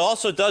Lafayette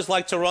also does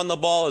like to run the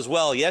ball as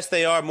well. Yes,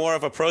 they are more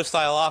of a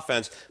pro-style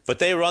offense, but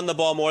they run the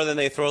ball more than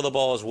they throw the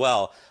ball as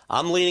well.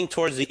 I'm leaning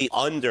towards the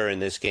under in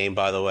this game,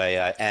 by the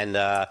way. And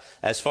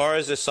as far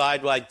as the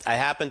side, I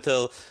happen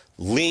to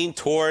lean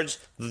towards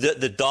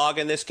the dog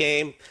in this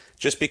game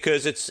just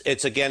because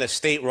it's again, a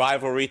state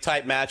rivalry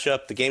type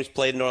matchup. The game's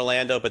played in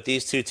Orlando, but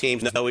these two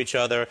teams know each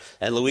other.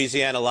 And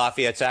Louisiana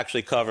Lafayette's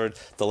actually covered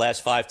the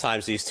last 5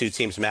 times these two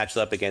teams matched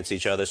up against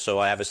each other. So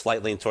I have a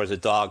slight lean towards the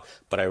dog,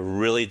 but I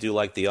really do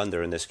like the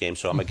under in this game.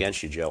 So I'm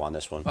against you, Joe, on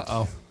this one.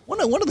 Uh-oh.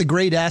 One of the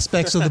great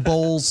aspects of the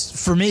bowls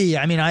for me,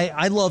 I mean,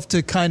 I love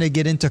to kind of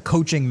get into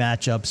coaching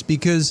matchups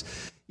because,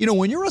 you know,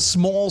 when you're a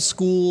small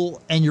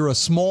school and you're a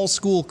small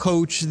school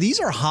coach, these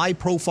are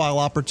high-profile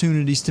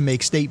opportunities to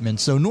make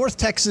statements. So North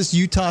Texas,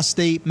 Utah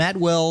State, Matt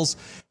Wells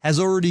has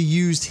already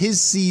used his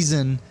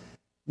season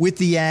with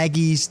the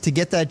Aggies to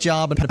get that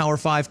job in the Power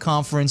 5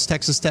 conference,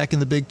 Texas Tech in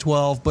the Big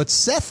 12. But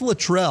Seth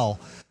Littrell,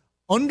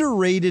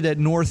 underrated at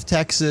North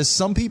Texas.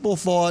 Some people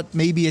thought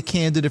maybe a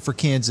candidate for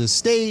Kansas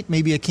State,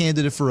 maybe a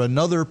candidate for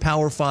another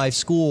Power 5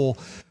 school.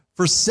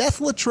 For Seth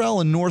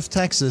Littrell in North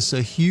Texas,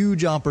 a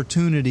huge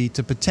opportunity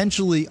to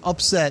potentially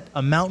upset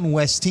a Mountain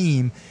West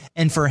team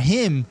and for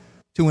him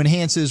to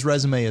enhance his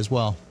resume as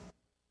well.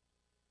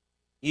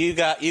 You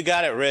got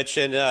it, Rich,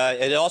 and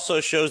it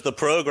also shows the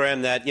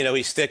program that, you know,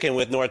 he's sticking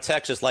with North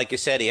Texas. Like you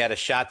said, he had a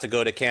shot to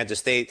go to Kansas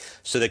State,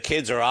 so the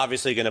kids are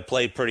obviously going to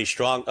play pretty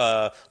strong,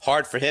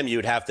 hard for him, you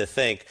would have to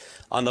think.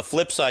 On the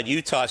flip side,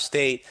 Utah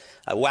State,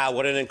 wow,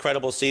 what an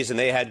incredible season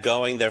they had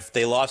going.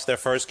 They lost their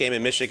first game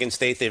in Michigan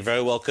State. They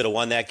very well could have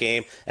won that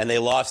game, and they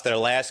lost their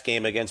last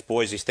game against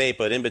Boise State.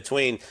 But in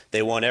between,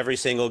 they won every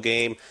single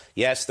game.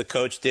 Yes, the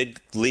coach did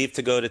leave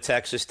to go to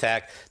Texas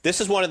Tech. This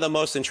is one of the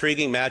most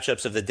intriguing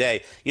matchups of the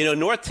day. You know,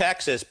 North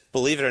Texas,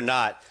 believe it or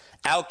not,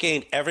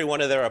 outgained every one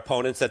of their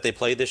opponents that they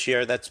played this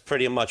year. That's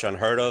pretty much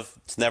unheard of.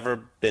 It's never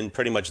been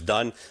pretty much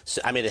done.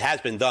 I mean, it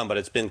has been done, but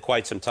it's been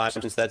quite some time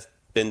since that's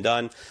been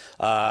done.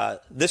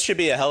 This should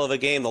be a hell of a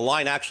game. The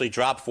line actually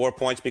dropped 4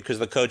 points because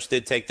the coach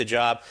did take the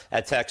job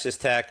at Texas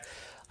Tech.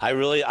 I'm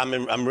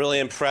really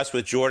impressed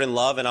with Jordan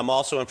Love, and I'm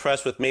also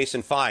impressed with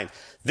Mason Fine.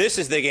 This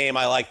is the game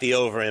I like the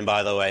over in,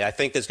 by the way. I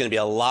think there's going to be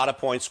a lot of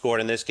points scored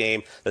in this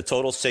game. The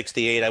total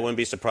 68. I wouldn't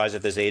be surprised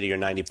if there's 80 or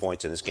 90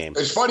 points in this game.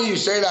 It's funny you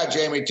say that,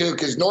 Jamie, too,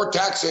 because North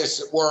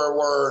Texas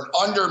were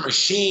under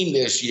machine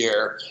this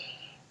year.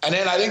 And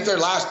then I think their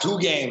last 2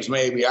 games,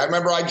 maybe. I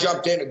remember I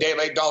jumped in a day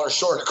late, dollar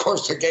short. Of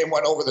course, the game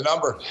went over the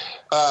number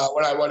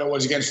when it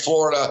was against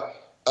Florida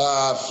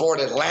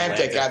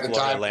Atlantic at the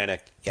time.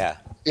 Atlantic, yeah.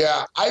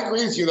 Yeah, I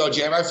agree with you, though,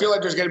 Jamie. I feel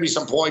like there's going to be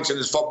some points in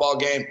this football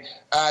game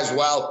as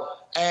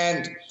well.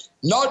 And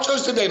not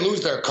just did they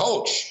lose their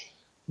coach,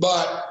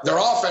 but their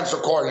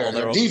offensive coordinator,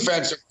 their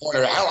defensive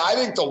coordinator. Hell, I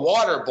think the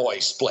water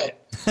boys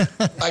split. Who's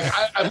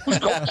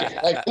coaching?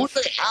 Who do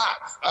they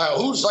have?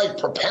 Who's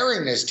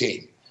preparing this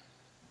team?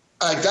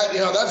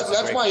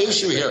 That's my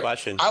issue here.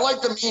 Question. I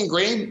like the Mean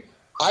Green.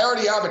 I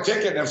already have a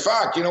ticket. In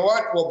fact, you know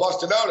what? We'll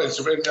bust it out. I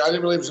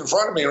didn't believe it's in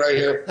front of me right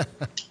here.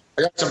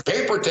 I got some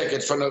paper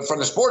tickets from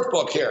the sports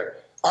book here.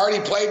 I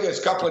already played this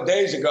a couple of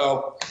days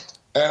ago,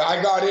 and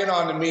I got in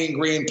on the Mean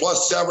Green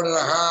plus 7.5.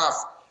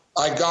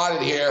 I got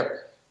it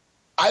here.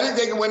 I think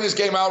they can win this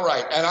game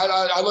outright, and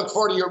I look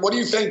forward to what do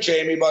you think,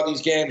 Jamie, about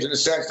these games in the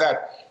sense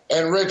that,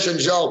 and Rich and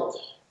Joe,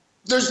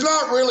 there's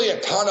not really a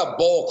ton of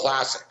bowl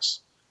classics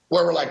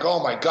where we're like,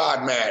 oh, my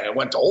God, man, it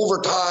went to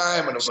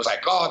overtime, and it was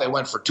like, oh, they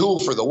went for 2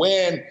 for the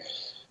win.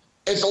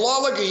 It's a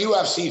lot like a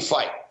UFC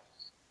fight.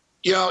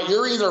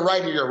 You're either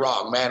right or you're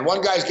wrong, man.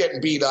 One guy's getting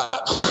beat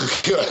up.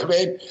 You know what I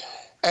mean?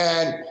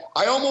 And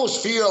I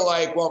almost feel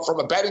like, well, from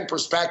a betting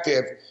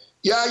perspective,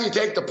 yeah, you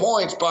take the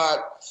points,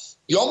 but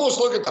you almost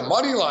look at the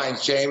money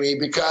lines, Jamie,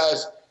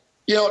 because,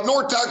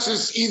 North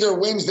Texas either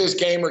wins this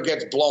game or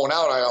gets blown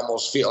out, I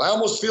almost feel. I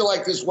almost feel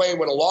like this way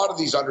with a lot of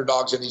these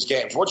underdogs in these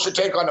games. What's your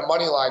take on the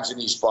money lines in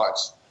these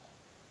spots?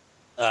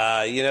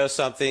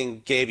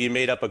 Something, Gabe, you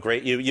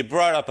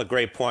brought up a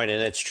great point,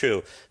 and it's true.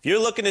 If you're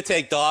looking to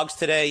take dogs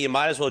today, you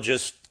might as well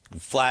just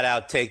flat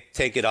out take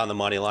it on the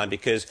money line,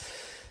 because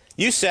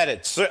you said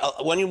it.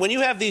 When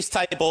you have these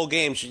type bowl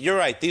games, you're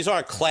right. These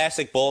aren't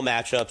classic bowl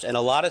matchups, and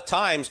a lot of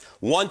times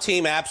one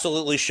team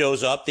absolutely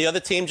shows up, the other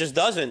team just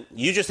doesn't.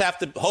 You just have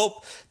to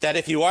hope that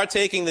if you are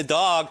taking the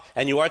dog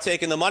and you are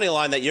taking the money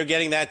line, that you're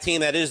getting that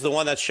team that is the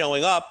one that's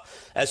showing up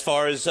as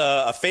far as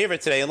a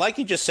favorite today. And like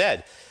you just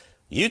said,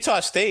 Utah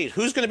State,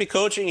 who's going to be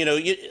coaching?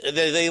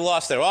 They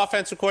lost their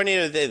offensive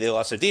coordinator. They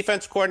lost their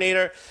defensive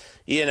coordinator.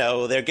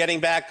 They're getting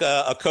back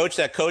a coach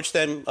that coached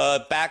them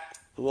back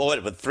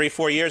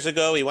 3-4 years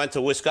ago. He went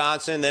to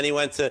Wisconsin, then he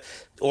went to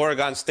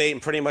Oregon State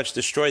and pretty much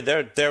destroyed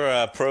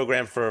their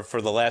program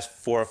for the last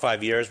 4 or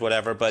 5 years,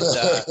 whatever. But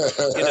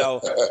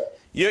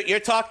you're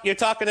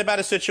talking about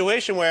a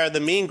situation where the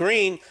Mean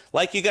Green,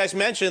 like you guys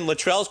mentioned,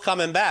 Luttrell's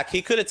coming back.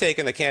 He could have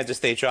taken the Kansas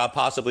State job,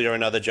 possibly, or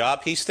another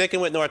job. He's sticking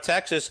with North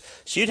Texas.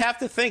 So you'd have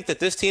to think that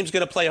this team's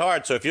going to play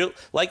hard. So if you,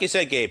 like you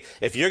said, Gabe,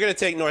 if you're going to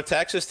take North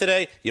Texas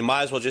today, you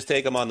might as well just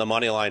take them on the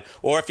money line.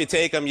 Or if you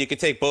take them, you could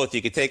take both.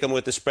 You could take them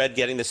with the spread,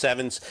 getting the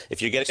 7s.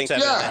 If you're getting 7.5,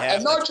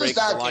 and not just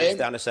that, the line's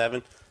down to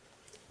 7.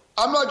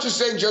 I'm not just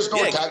saying just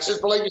North Texas,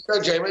 but like you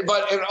said, Jamie,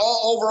 but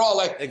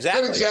overall,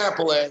 exactly. An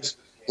example is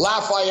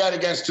Lafayette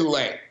against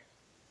Tulane.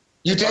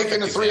 You taking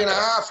the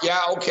 3.5?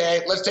 Yeah,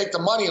 okay. Let's take the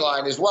money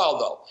line as well,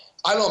 though.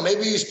 I don't know.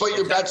 Maybe you split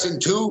your bets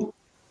in 2,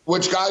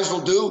 which guys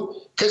will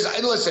do. Because,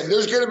 listen,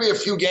 there's going to be a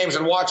few games,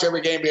 and watch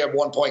every game be a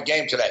 1-point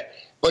game today.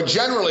 But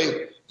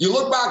generally, you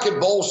look back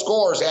at bowl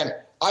scores, and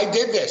I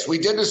did this. We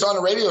did this on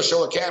a radio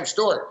show with Cam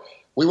Stewart.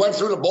 We went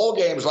through the bowl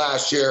games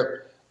last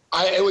year.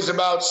 It was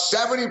about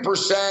 70%,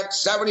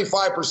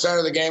 75%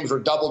 of the games were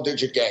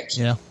double-digit games.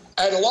 Yeah.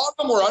 And a lot of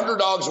them were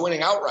underdogs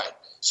winning outright.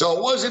 So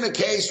it wasn't a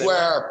case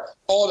where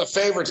all the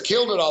favorites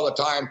killed it all the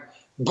time.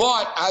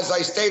 But as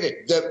I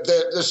stated,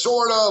 the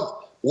sort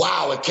of,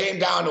 wow, it came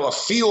down to a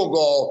field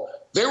goal,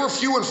 they were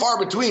few and far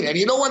between. And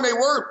you know when they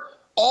were?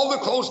 All the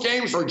close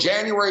games were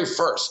January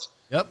 1st.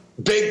 Yep.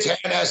 Big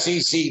Ten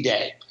SEC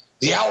Day,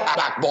 the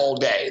Outback Bowl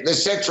Day, the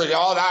Citrus,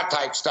 all that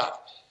type stuff.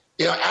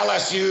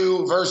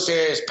 LSU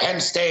versus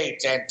Penn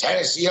State and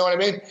Tennessee, you know what I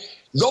mean?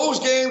 Those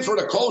games were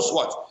the close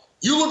ones.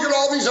 You look at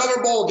all these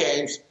other bowl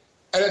games,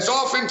 and it's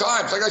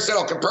oftentimes, like I said,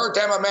 I'll compare it to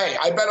MMA.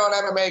 I bet on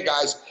MMA,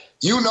 guys.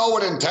 You know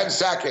it in 10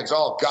 seconds.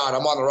 Oh, God,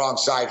 I'm on the wrong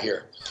side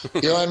here.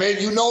 You know what I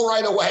mean? You know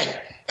right away.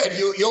 And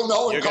you'll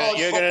know in college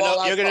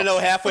football. You're going to know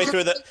halfway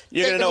through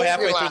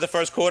the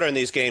first quarter in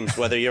these games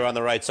whether you're on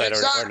the right side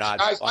or not.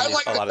 Guys, I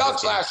like the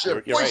Ducks last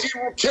year. Boise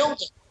killed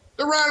them.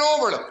 They ran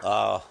over them.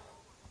 Oh.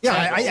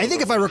 Yeah, I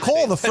think if I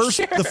recall, the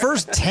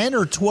first 10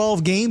 or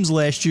 12 games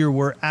last year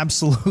were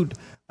absolute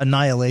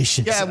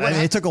annihilation.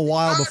 Yeah, it took a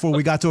while before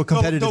we got to a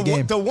competitive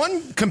game. The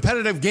one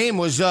competitive game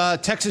was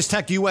Texas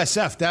Tech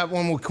USF. That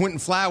one where Quentin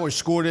Flowers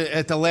scored it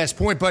at the last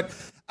point. But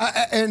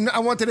and I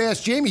wanted to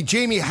ask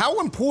Jamie, how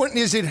important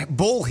is it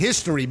bowl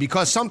history?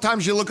 Because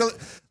sometimes you look at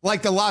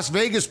like the Las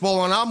Vegas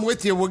Bowl, and I'm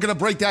with you. We're going to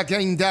break that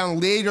game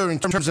down later in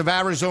terms of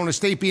Arizona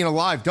State being a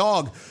live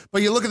dog.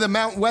 But you look at the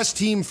Mountain West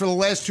team for the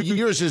last 2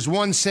 years has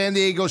won San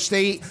Diego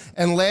State,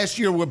 and last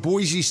year with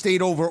Boise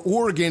State over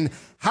Oregon.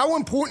 How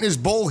important is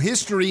bowl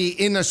history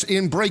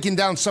in breaking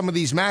down some of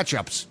these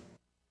matchups?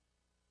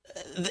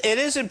 It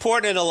is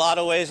important in a lot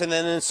of ways, and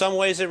then in some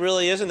ways it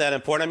really isn't that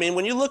important. I mean,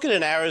 when you look at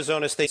an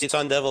Arizona State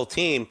Sun Devil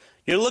team,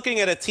 you're looking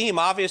at a team,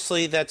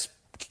 obviously,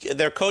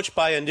 they're coached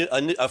by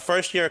a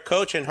first-year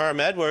coach in Herm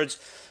Edwards.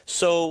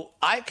 So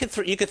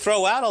you could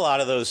throw out a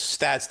lot of those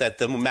stats that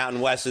the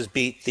Mountain West has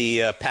beat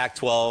the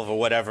Pac-12 or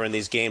whatever in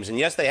these games. And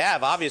yes, they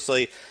have,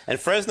 obviously. And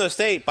Fresno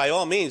State, by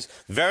all means,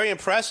 very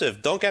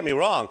impressive. Don't get me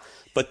wrong.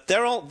 But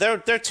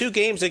they're 2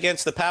 games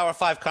against the Power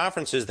 5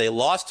 conferences. They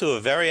lost to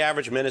a very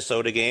average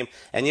Minnesota game.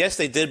 And yes,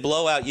 they did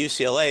blow out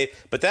UCLA,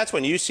 but that's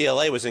when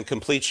UCLA was in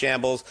complete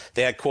shambles.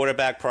 They had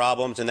quarterback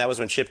problems, and that was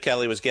when Chip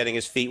Kelly was getting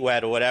his feet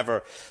wet or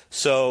whatever.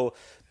 So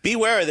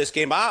beware of this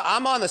game.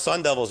 I'm on the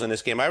Sun Devils in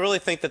this game. I really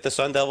think that the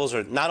Sun Devils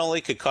are not only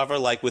could cover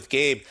like with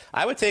Gabe,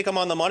 I would take them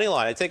on the money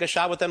line. I'd take a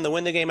shot with them to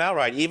win the game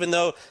outright, even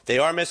though they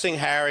are missing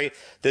Harry.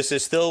 This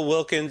is still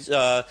Wilkins,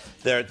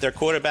 their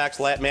quarterback's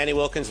Manny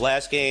Wilkins'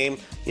 last game.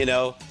 You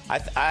know,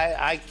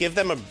 I give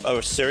them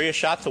a serious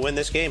shot to win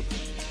this game.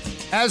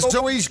 As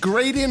always,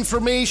 great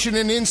information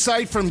and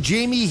insight from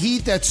Jamie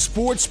Heath at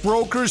Sports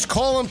Brokers.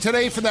 Call him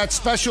today for that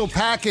special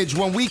package.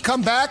 When we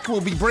come back,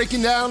 we'll be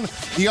breaking down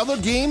the other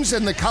games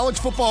and the college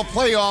football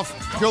playoff.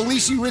 Joe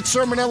Lisi, Rich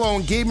Sermonello,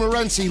 and Gabe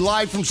Morency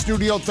live from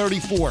Studio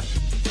 34.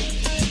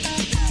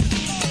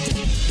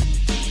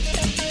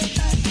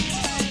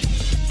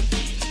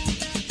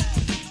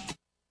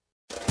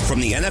 From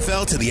the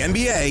NFL to the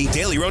NBA,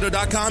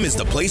 DailyRoto.com is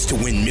the place to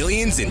win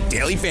millions in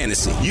daily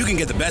fantasy. You can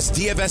get the best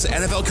DFS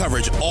NFL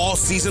coverage all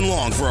season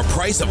long for a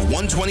price of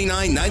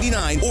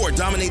 $129.99 or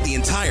dominate the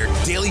entire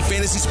daily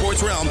fantasy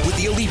sports realm with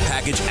the Elite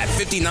package at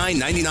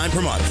 $59.99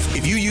 per month.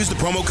 If you use the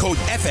promo code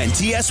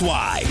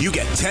FNTSY, you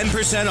get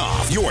 10%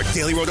 off your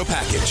Daily Roto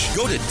package.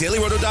 Go to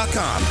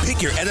DailyRoto.com,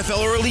 pick your NFL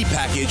or Elite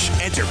package,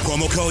 enter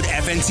promo code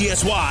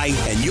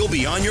FNTSY, and you'll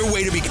be on your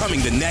way to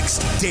becoming the next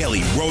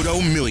Daily Roto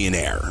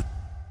millionaire.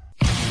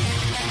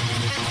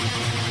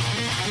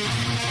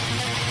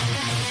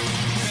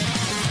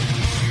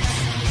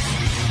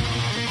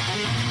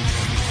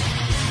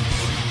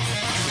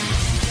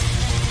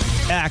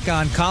 Back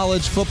on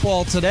college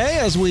football today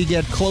as we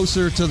get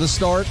closer to the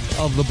start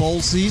of the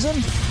bowl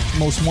season.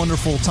 Most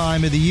wonderful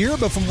time of the year.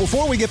 But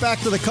before we get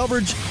back to the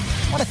coverage,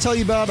 I want to tell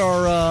you about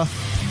our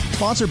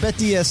sponsor,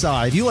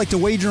 BetDSI. If you like to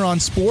wager on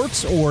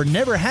sports or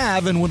never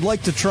have and would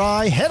like to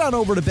try, head on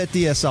over to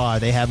BetDSI.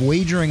 They have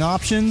wagering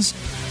options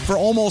for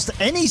almost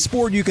any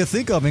sport you could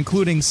think of,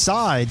 including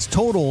sides,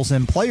 totals,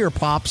 and player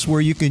props,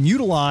 where you can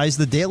utilize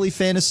the daily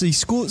fantasy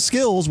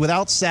skills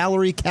without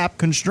salary cap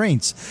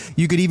constraints.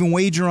 You could even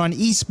wager on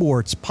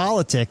esports,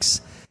 politics,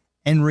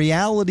 and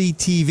reality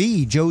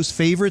TV. Joe's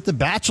favorite, The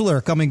Bachelor,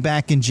 coming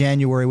back in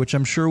January, which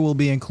I'm sure will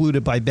be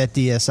included by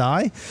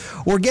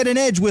BetDSI. Or get an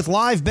edge with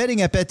live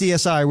betting at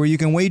BetDSI, where you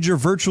can wager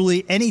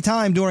virtually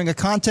anytime during a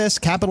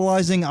contest,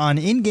 capitalizing on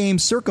in-game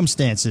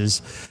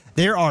circumstances.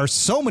 There are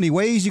so many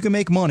ways you can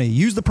make money.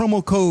 Use the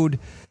promo code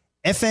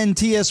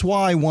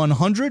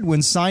FNTSY100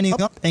 when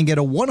signing up and get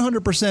a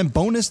 100%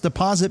 bonus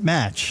deposit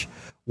match.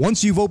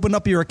 Once you've opened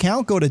up your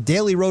account, go to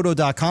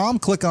dailyroto.com,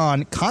 click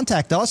on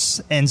Contact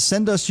Us, and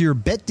send us your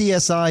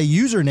BetDSI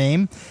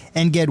username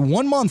and get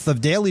 1 month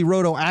of Daily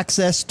Roto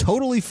access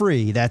totally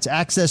free. That's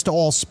access to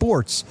all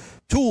sports,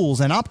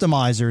 tools, and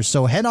optimizers.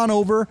 So head on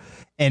over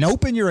and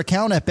open your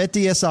account at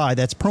BetDSI.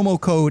 That's promo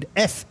code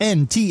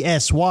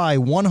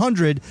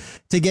FNTSY100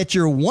 to get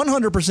your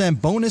 100%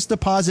 bonus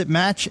deposit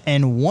match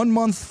and 1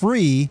 month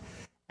free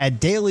at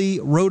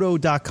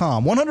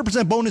dailyroto.com.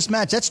 100% bonus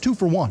match, that's 2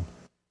 for 1.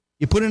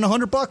 You put in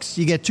 $100,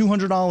 you get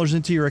 $200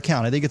 into your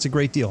account. I think it's a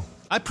great deal.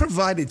 I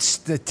provided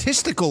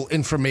statistical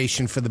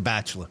information for The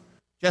Bachelor.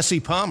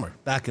 Jesse Palmer,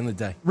 back in the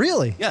day.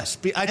 Really? Yes.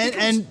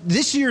 And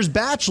this year's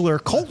Bachelor,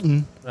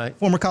 Colton, right,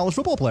 former college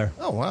football player.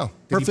 Oh, wow.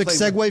 Perfect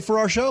segue for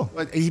our show.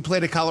 He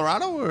played at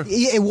Colorado? Or?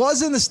 It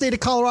was in the state of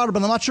Colorado,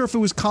 but I'm not sure if it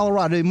was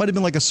Colorado. It might have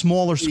been like a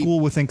smaller school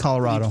within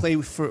Colorado. Did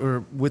he play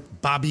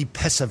with Bobby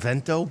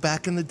Pesavento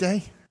back in the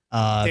day?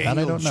 That I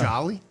don't know.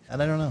 Jolly?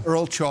 That I don't know.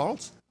 Earl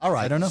Charles? All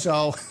right. I don't know.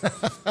 So,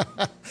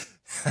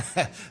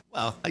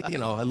 well, you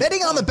know.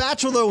 Betting on The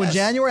Bachelor, though, in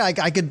January,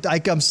 I could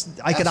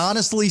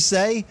honestly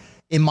say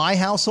in my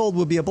household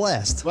would be a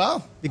blast.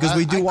 Well, because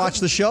we do watch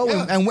the show,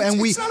 and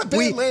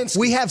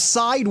we have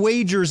side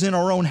wagers in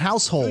our own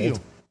household.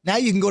 Now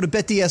you can go to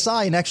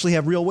BetDSI and actually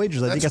have real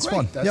wagers. I think that's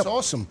fun. That's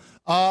awesome.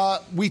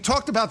 We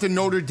talked about the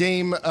Notre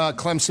Dame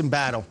Clemson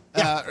battle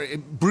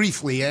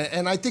briefly,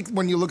 and I think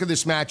when you look at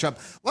this matchup,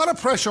 a lot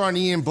of pressure on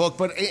Ian Book,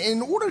 but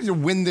in order to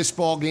win this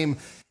ball game,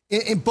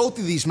 in both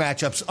of these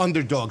matchups,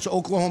 underdogs,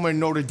 Oklahoma and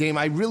Notre Dame,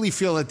 I really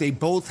feel that they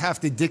both have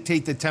to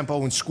dictate the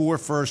tempo and score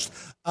first,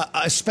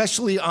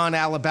 especially on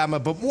Alabama,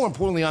 but more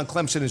importantly on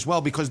Clemson as well,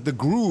 because the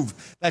groove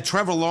that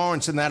Trevor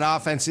Lawrence and that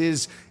offense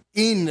is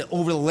in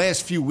over the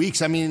last few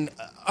weeks, I mean,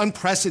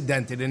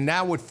 unprecedented. And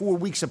now with 4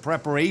 weeks of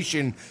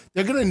preparation,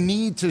 they're going to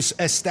need to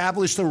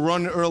establish the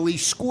run early,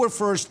 score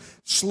first,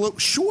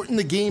 shorten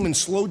the game and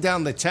slow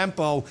down the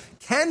tempo.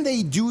 Can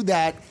they do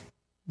that?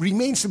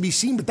 Remains to be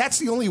seen, but that's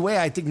the only way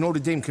I think Notre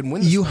Dame can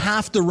win this. You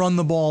have to run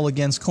the ball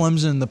against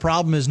Clemson. The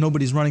problem is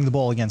nobody's running the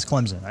ball against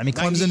Clemson. I mean,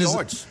 Clemson is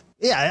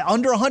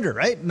under 100,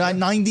 right?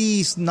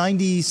 90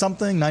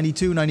 something,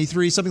 92,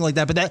 93, something like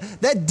that. But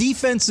that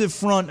defensive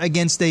front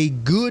against a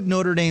good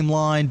Notre Dame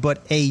line,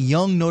 but a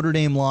young Notre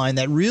Dame line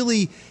that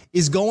really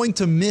is going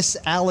to miss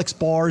Alex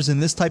Bars in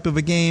this type of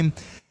a game.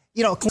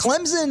 You know,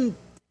 Clemson,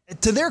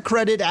 to their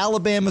credit,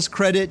 Alabama's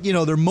credit, you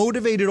know, they're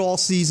motivated all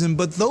season,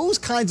 but those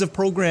kinds of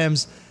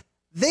programs,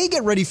 they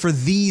get ready for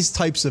these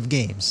types of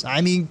games.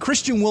 I mean,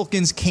 Christian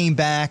Wilkins came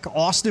back,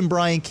 Austin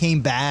Bryant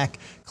came back,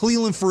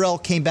 Cleveland Farrell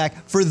came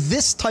back for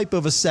this type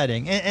of a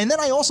setting. And then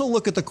I also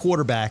look at the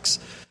quarterbacks.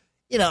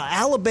 You know,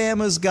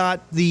 Alabama's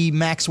got the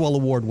Maxwell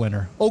Award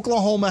winner.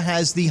 Oklahoma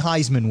has the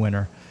Heisman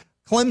winner.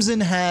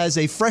 Clemson has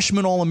a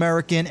freshman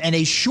All-American and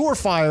a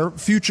surefire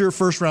future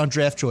first-round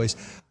draft choice.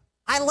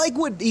 I like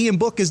what Ian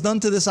Book has done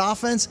to this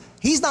offense.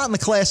 He's not in the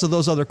class of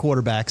those other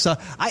quarterbacks.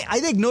 I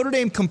think Notre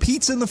Dame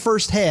competes in the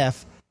first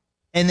half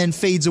and then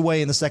fades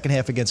away in the second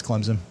half against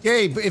Clemson.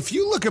 Gabe, if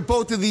you look at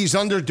both of these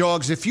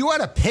underdogs, if you had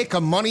to pick a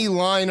money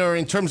liner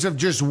in terms of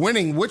just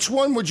winning, which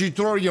one would you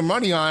throw your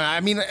money on? I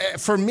mean,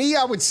 for me,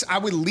 I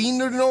would lean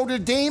to Notre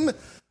Dame,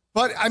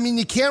 but I mean,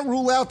 you can't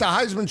rule out the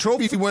Heisman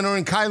Trophy winner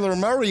in Kyler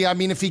Murray. I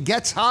mean, if he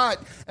gets hot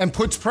and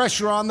puts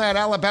pressure on that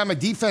Alabama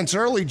defense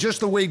early, just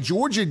the way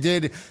Georgia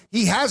did,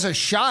 he has a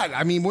shot.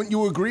 I mean, wouldn't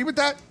you agree with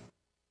that?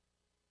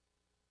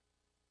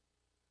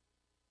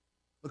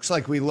 Looks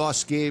like we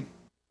lost Gabe.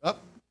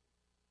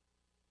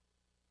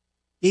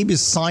 Gabe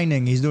is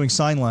signing. He's doing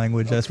sign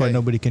language. That's why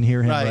nobody can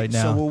hear him right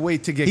now. So we'll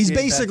wait to get He's Gabe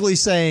basically back.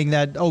 saying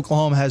that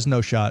Oklahoma has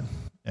no shot.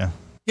 Yeah.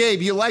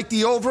 Gabe, you like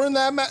the over in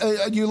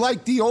that? You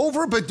like the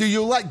over, but do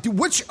you like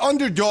which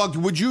underdog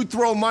would you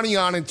throw money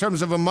on in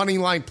terms of a money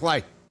line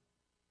play?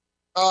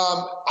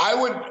 I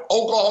would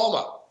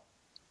Oklahoma.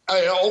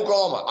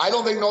 Oklahoma. I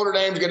don't think Notre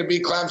Dame's going to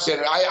beat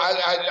Clemson.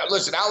 I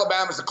listen.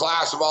 Alabama's the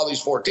class of all these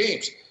four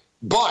teams,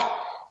 but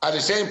at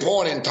the same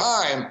point in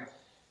time,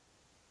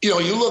 you know,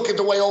 you look at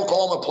the way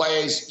Oklahoma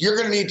plays, you're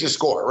going to need to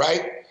score,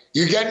 right?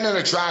 You're getting in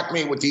a track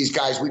meet with these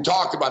guys. We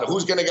talked about it.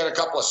 Who's going to get a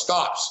couple of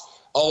stops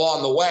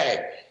along the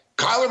way?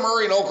 Kyler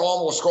Murray and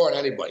Oklahoma will score on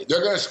anybody.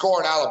 They're going to score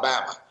in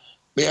Alabama.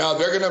 You know,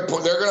 they're going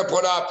to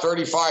put up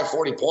 35,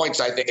 40 points,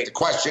 I think. The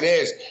question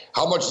is,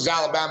 how much is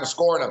Alabama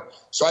scoring them?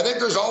 So I think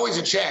there's always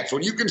a chance.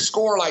 When you can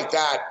score like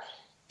that,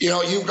 you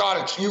know, you've got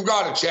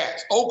a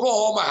chance.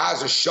 Oklahoma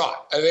has a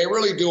shot, and they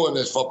really do in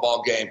this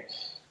football game.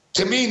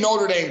 To me,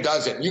 Notre Dame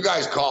doesn't. You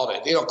guys called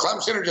it. You know,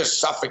 Clemson are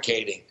just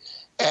suffocating.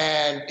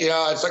 And, you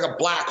know, it's like a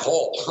black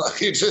hole.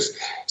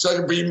 It's like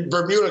a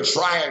Bermuda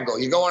Triangle.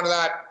 You go into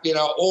that, you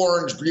know,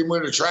 orange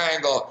Bermuda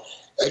Triangle,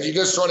 and you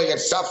just sort of get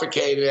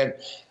suffocated. And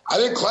I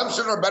think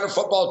Clemson are a better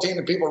football team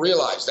than people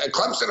realize. And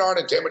Clemson aren't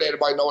intimidated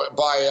by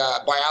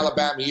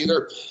Alabama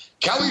either.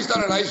 Kelly's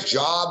done a nice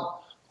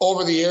job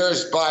over the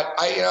years, but,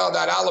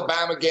 that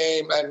Alabama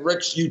game, and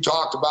Rich, you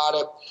talked about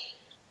it,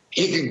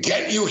 he can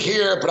get you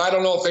here, but I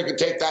don't know if they can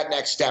take that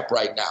next step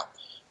right now.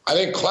 I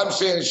think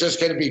Clemson is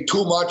just going to be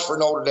too much for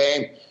Notre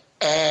Dame.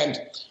 And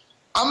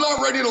I'm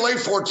not ready to lay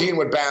 14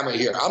 with Bama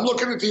here. I'm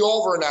looking at the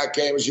over in that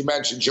game, as you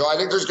mentioned, Joe. I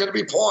think there's going to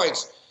be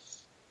points.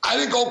 I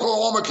think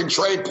Oklahoma can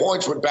trade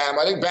points with Bama.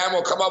 I think Bama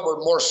will come up with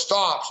more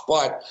stops.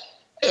 But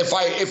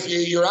if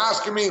you're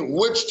asking me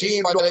which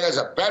team I think has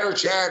a better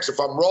chance, if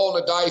I'm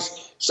rolling the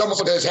dice, someone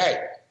says,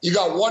 hey, you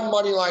got one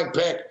money line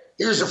pick.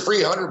 Here's a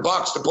free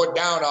 $100 to put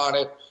down on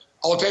it.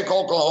 I'll take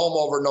Oklahoma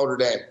over Notre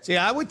Dame. See,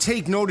 I would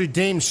take Notre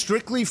Dame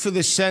strictly for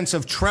the sense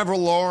of Trevor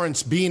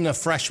Lawrence being a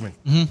freshman.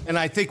 Mm-hmm. And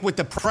I think with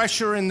the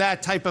pressure in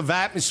that type of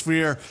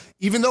atmosphere,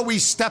 even though we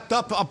stepped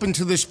up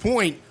until this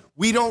point,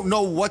 we don't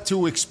know what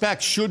to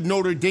expect should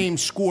Notre Dame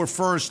score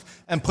first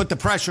and put the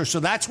pressure. So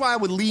that's why I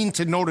would lean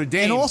to Notre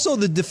Dame. And also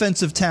the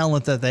defensive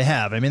talent that they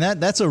have. I mean,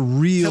 that's a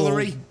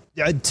real...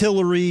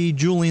 Tillery,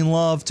 Julian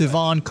Love,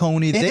 Tavon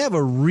Coney. They have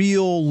a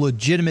real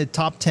legitimate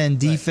top 10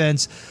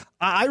 defense. Right.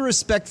 I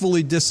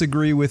respectfully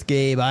disagree with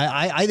Gabe.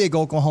 I think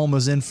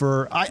Oklahoma's in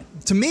for.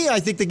 To me, I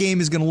think the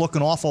game is going to look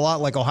an awful lot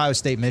like Ohio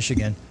State,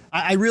 Michigan.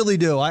 I really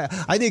do. I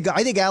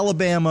think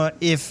Alabama.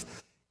 If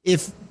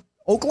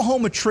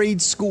Oklahoma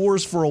trades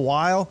scores for a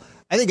while,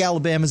 I think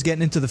Alabama's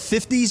getting into the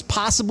 50s,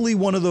 possibly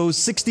one of those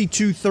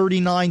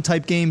 62-39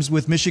 type games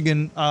with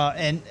Michigan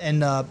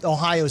and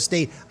Ohio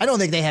State. I don't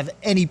think they have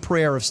any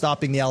prayer of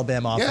stopping the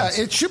Alabama offense.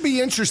 Yeah, it should be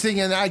interesting,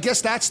 and I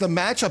guess that's the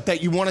matchup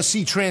that you want to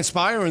see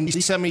transpire in these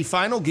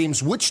semifinal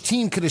games. Which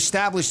team could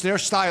establish their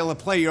style of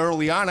play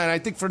early on? And I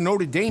think for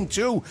Notre Dame,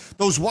 too,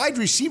 those wide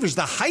receivers,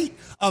 the height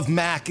of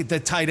Mack at the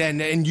tight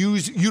end and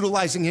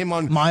utilizing him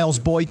on Miles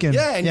Boykin.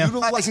 Yeah, and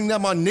utilizing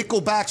them on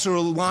nickelbacks or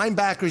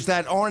linebackers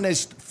that aren't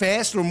as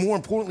fast or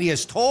more importantly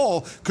as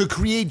tall could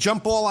create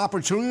jump ball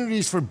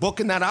opportunities for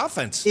Book in that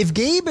offense. If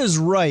Gabe is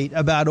right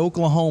about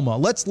Oklahoma,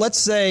 let's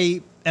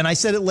say, and I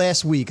said it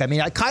last week, I mean,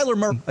 Kyler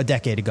Murray a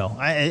decade ago,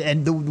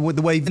 and the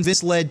way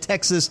Vince led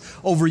Texas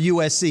over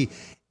USC.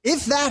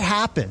 If that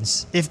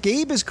happens, if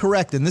Gabe is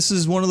correct, and this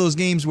is one of those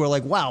games where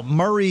like, wow,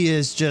 Murray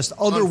is just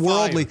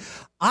otherworldly,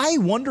 I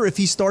wonder if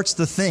he starts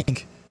to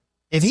think,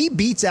 if he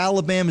beats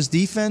Alabama's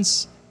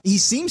defense, he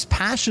seems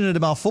passionate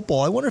about football.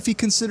 I wonder if he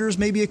considers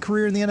maybe a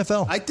career in the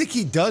NFL. I think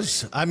he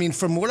does. I mean,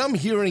 from what I'm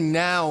hearing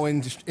now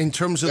in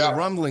terms of the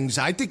rumblings,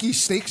 I think he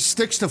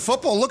sticks to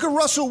football. Look at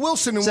Russell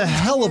Wilson. He's a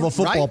hell of a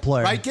football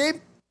player. Right, Gabe?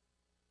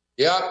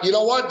 Yeah, you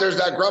know what? There's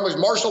that Grummage.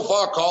 Marshall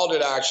Faulk called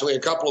it actually a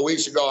couple of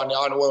weeks ago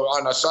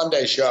on a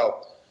Sunday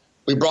show.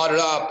 We brought it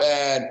up,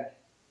 and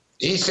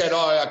he said,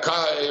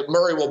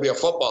 Murray will be a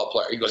football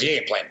player. He goes, he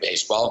ain't playing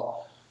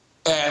baseball.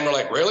 And we're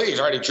like, really? He's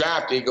already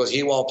drafted. He goes,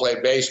 he won't play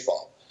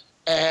baseball.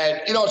 And,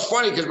 it's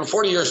funny because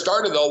before the year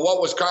started, though, what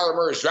was Kyler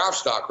Murray's draft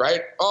stock,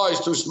 right? Oh, he's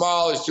too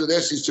small. He's too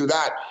this. He's too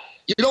that.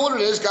 You know what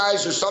it is,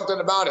 guys? There's something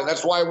about it.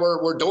 That's why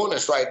we're doing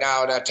this right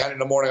now at 10 in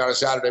the morning on a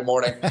Saturday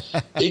morning.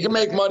 He can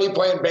make money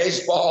playing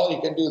baseball.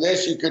 He can do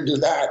this. You can do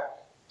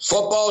that.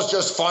 Football is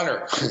just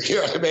funner. You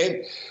know what I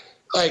mean?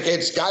 Like,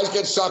 guys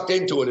get sucked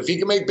into it. If he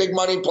can make big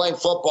money playing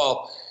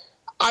football,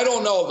 I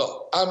don't know,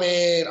 though. I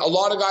mean, a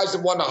lot of guys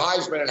have won the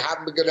Heisman and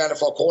haven't been good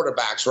NFL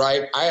quarterbacks,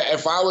 right?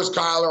 If I was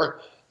Kyler,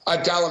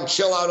 I'd tell him,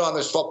 chill out on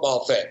this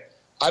football thing.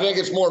 I think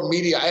it's more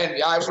media.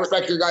 And I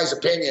respect your guys'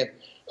 opinion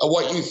of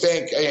what you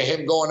think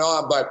him going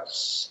on, but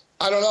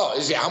I don't know.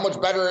 How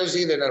much better is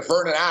he than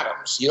Vernon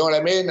Adams? You know what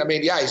I mean? I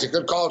mean, yeah, he's a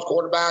good college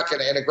quarterback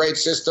and a great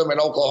system in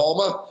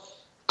Oklahoma.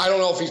 I don't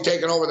know if he's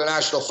taken over the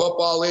National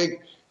Football League.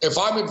 If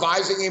I'm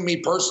advising him, me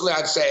personally,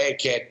 I'd say, hey,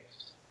 kid,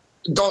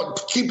 don't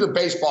keep your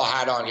baseball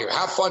hat on here.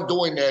 Have fun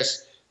doing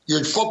this.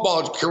 Your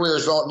football career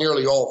is not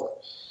nearly over.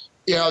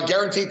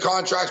 Guaranteed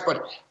contracts,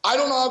 but I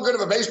don't know how good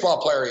of a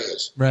baseball player he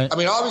is. Right. I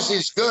mean, obviously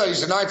he's good.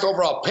 He's the 9th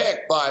overall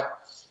pick, but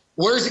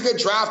where does he get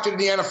drafted in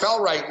the NFL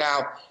right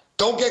now?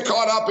 Don't get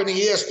caught up in the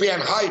ESPN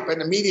hype and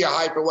the media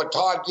hype and what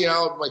Todd,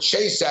 what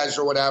Shea says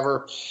or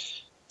whatever.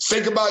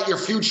 Think about your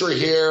future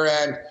here.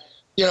 And,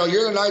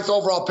 you're the 9th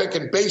overall pick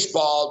in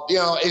baseball.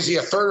 Is he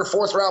a 3rd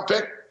or 4th round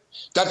pick?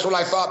 That's what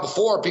I thought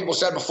before. People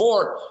said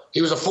before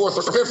he was a 4th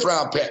or 5th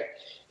round pick.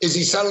 Is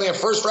he suddenly a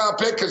 1st round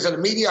pick because of the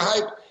media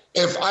hype?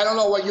 I don't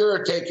know what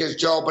your take is,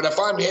 Joe, but if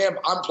I'm him,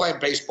 I'm playing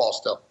baseball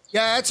still.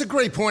 Yeah, that's a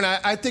great point.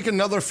 I think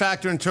another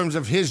factor in terms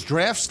of his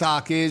draft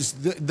stock is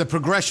the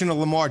progression of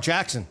Lamar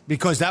Jackson,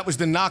 because that was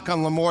the knock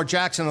on Lamar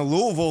Jackson of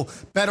Louisville.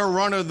 Better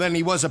runner than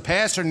he was a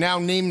passer, now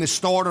named the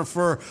starter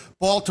for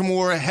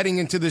Baltimore heading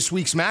into this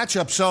week's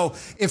matchup. So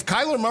if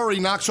Kyler Murray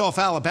knocks off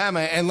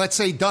Alabama and let's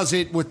say does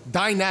it with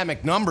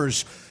dynamic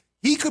numbers,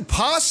 he could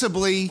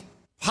possibly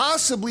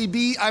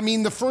be,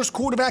 the first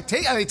quarterback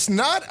take. It's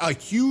not a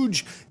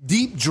huge,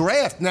 deep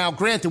draft. Now,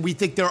 granted, we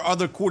think there are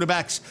other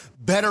quarterbacks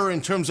better in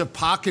terms of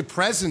pocket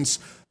presence,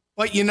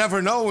 but you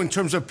never know in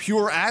terms of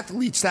pure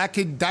athletes that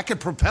could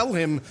propel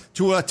him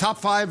to a top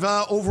 5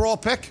 overall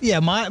pick. Yeah,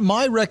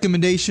 my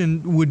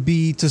recommendation would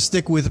be to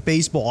stick with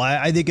baseball.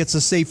 I think it's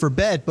a safer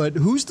bet, but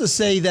who's to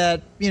say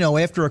that,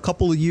 after a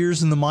couple of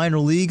years in the minor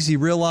leagues, he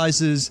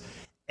realizes,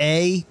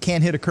 A,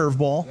 can't hit a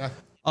curveball. Yeah.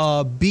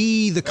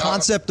 B, the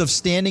concept of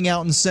standing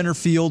out in center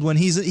field when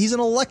he's an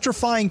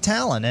electrifying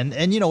talent.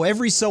 And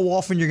every so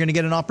often you're going to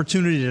get an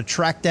opportunity to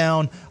track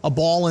down a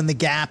ball in the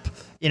gap,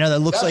 that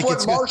looks like it's...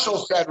 That's what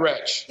Marshall said,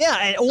 Rich.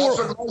 Yeah. That's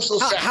what Marshall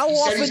said. How he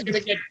often... said he's going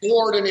to get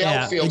bored in the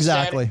outfield.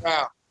 Exactly.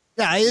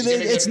 Yeah,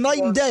 it's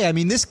night and day. I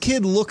mean, this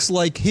kid looks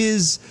like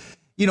his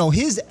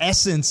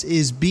essence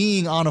is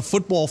being on a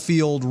football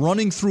field,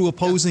 running through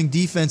opposing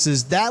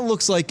defenses. That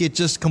looks like it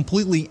just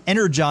completely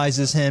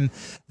energizes him.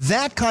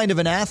 That kind of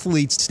an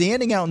athlete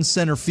standing out in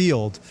center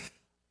field,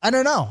 I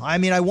don't know. I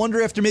mean, I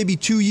wonder after maybe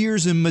 2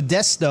 years in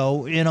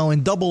Modesto,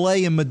 in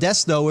Double-A in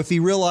Modesto, if he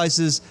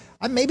realizes,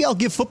 maybe I'll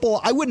give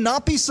football. I would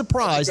not be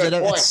surprised that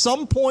at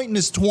some point in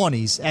his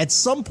 20s, at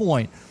some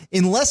point,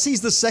 unless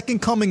he's the second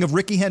coming of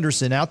Ricky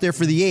Henderson out there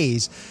for the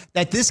A's,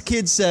 that this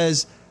kid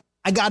says,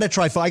 I got to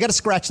try. I got to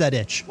scratch that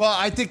itch. Well,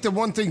 I think the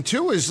one thing,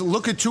 too, is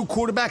look at 2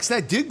 quarterbacks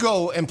that did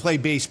go and play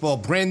baseball,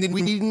 Brandon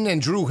Weeden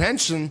and Drew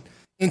Henson,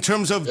 in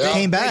terms of they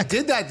came back. They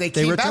did that. They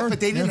came back,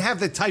 but they didn't have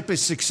the type of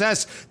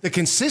success, the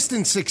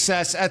consistent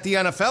success at the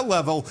NFL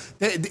level.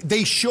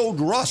 They showed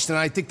rust, and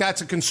I think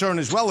that's a concern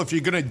as well. If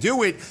you're going to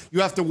do it,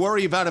 you have to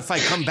worry about if I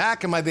come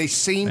back, am I the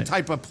same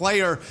type of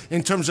player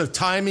in terms of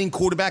timing,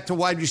 quarterback to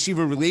wide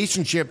receiver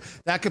relationship?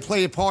 That could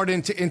play a part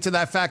into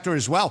that factor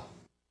as well.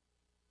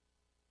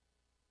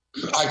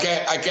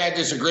 I can't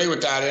disagree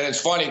with that. And it's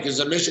funny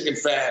because a Michigan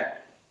fan,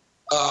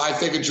 I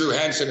think of Drew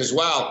Henson as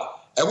well.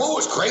 And what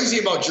was crazy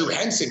about Drew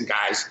Henson,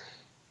 guys,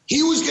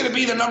 he was going to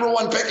be the number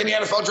 1 pick in the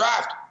NFL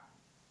draft.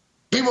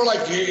 People are like,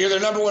 you're the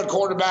number 1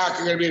 quarterback.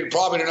 You're going to be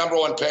probably the number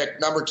 1 pick,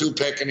 number 2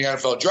 pick in the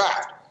NFL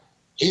draft.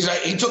 He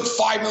took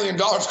 $5 million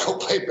to go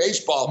play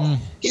baseball.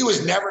 He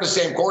was never the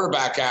same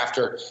quarterback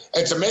after.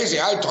 It's amazing.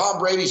 I had Tom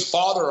Brady's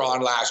father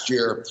on last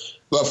year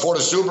before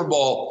the Super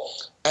Bowl,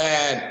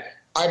 and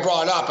I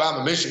brought up,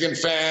 I'm a Michigan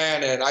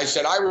fan, and I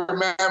said, I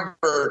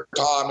remember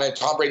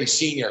Tom Brady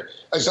Sr.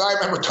 I said, I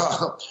remember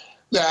Tom,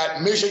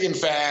 that Michigan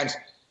fans,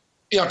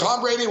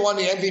 Tom Brady won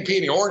the MVP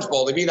in the Orange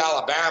Bowl. They beat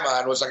Alabama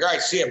and was like, all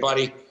right, see you,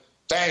 buddy.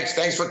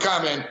 Thanks for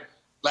coming.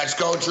 Let's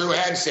go, Drew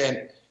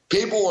Henson.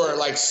 People were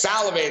like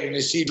salivating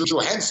to see Drew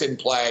Henson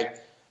play.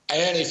 And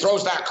then he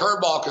throws that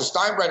curveball because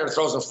Steinbrenner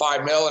throws him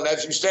 $5 million. And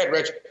as you said,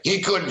 Rich,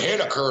 he couldn't hit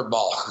a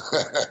curveball.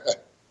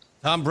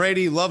 Tom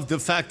Brady loved the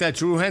fact that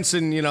Drew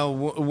Henson,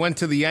 went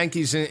to the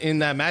Yankees in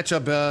that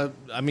matchup.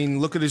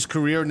 Look at his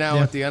career now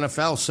at the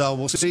NFL. So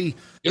we'll see.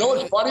 You know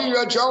what's funny,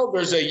 Joe?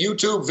 There's a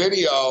YouTube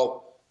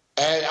video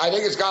And I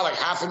think it's got like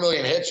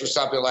 500,000 hits or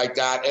something like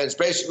that. And it's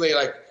basically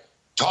like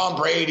Tom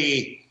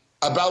Brady,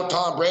 about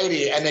Tom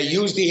Brady. And they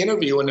use the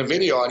interview in the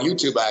video on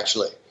YouTube,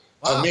 actually,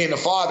 of me and the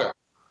father.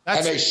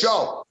 And they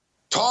show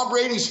Tom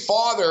Brady's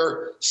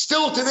father,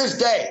 still to this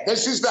day,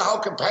 this is how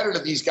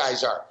competitive these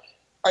guys are.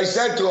 I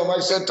said to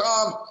him,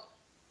 Tom,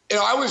 I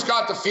always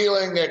got the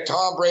feeling that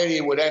Tom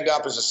Brady would end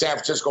up as a San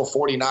Francisco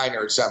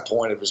 49er at some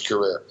point of his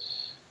career.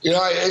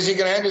 Is he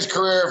going to end his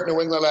career if New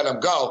England let him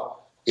go?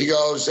 He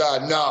goes,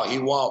 no, he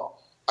won't.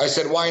 I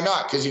said, why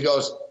not? Because he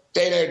goes,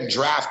 they didn't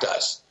draft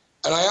us.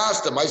 And I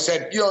asked him, I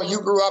said, you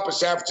grew up a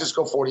San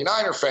Francisco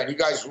 49er fan. You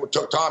guys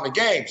took Tom to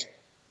games.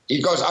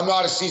 He goes, I'm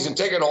not a season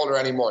ticket holder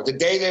anymore. The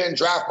day they didn't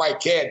draft my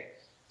kid,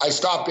 I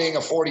stopped being a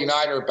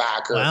 49er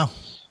backer. Wow.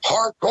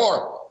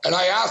 Hardcore. And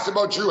I asked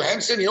about Drew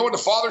Henson. You know what the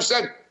father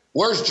said?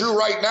 Where's Drew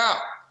right now?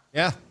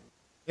 Yeah.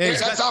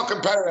 That's how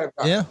competitive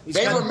they are. Yeah.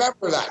 They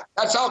remember that.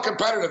 That's how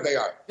competitive they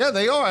are. Yeah,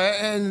 they are.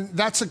 And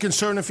that's a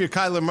concern if you're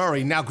Kyler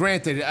Murray. Now,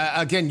 granted,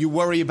 again, you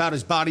worry about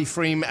his body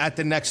frame at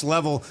the next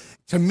level.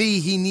 To me,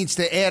 he needs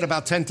to add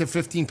about 10 to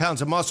 15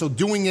 pounds of muscle,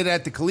 doing it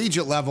at the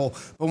collegiate level.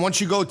 But once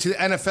you go to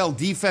NFL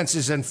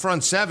defenses and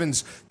front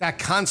sevens, that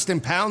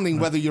constant pounding,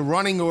 whether you're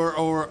running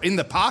or in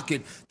the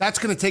pocket, that's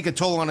going to take a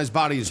toll on his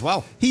body as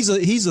well. He's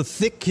a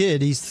thick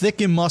kid. He's thick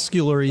and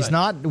muscular. He's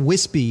not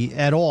wispy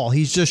at all.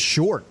 He's just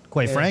short,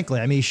 quite frankly.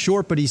 I mean, he's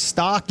short, but he's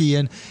stocky.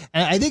 And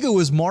I think it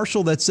was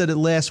Marshall that said it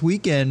last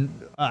weekend.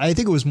 I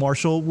think it was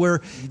Marshall, where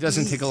he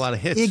doesn't take a lot of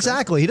hits.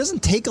 Exactly. Right? He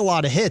doesn't take a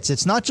lot of hits.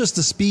 It's not just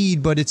the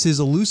speed, but it's his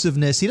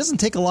elusiveness. He doesn't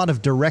take a lot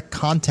of direct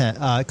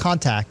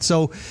contact.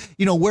 So,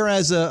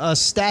 whereas a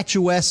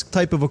statuesque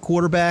type of a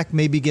quarterback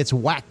maybe gets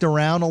whacked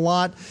around a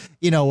lot,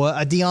 a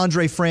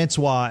DeAndre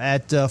Francois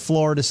at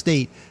Florida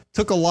State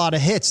took a lot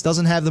of hits,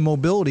 doesn't have the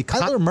mobility.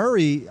 Kyler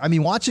Murray,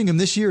 watching him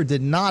this year,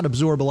 did not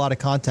absorb a lot of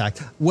contact.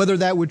 Whether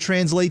that would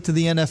translate to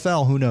the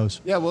NFL, who knows?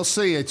 Yeah, we'll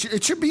see.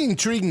 It should be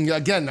intriguing.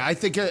 Again, I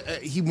think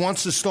he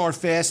wants to start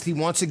fast. He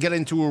wants to get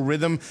into a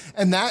rhythm.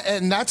 And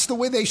that's the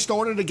way they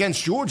started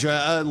against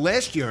Georgia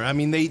last year.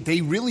 They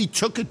really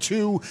took it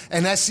to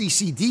an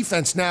SEC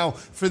defense. Now,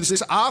 for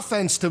this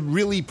offense to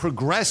really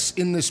progress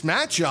in this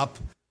matchup,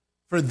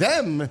 for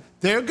them,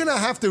 they're going to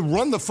have to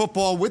run the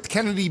football with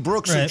Kennedy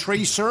Brooks and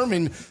Trey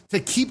Sermon to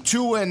keep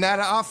Tua and that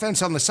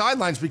offense on the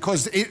sidelines,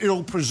 because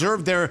it'll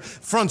preserve their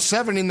front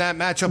seven in that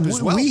matchup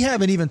as well. We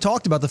haven't even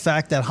talked about the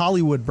fact that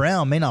Hollywood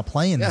Brown may not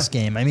play in this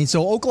game.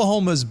 So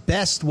Oklahoma's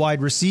best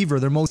wide receiver,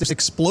 their most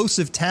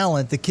explosive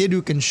talent, the kid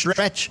who can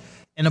stretch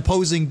an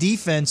opposing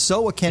defense,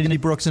 so a Kennedy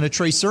Brooks and a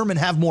Trey Sermon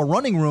have more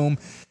running room.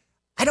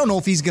 I don't know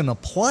if he's going to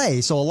play,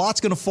 so a lot's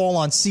going to fall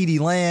on CeeDee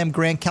Lamb,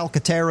 Grant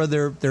Calcaterra,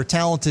 their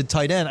talented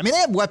tight end. They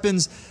have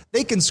weapons.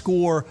 They can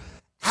score.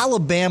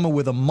 Alabama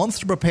with a month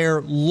to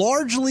prepare,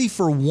 largely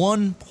for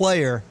one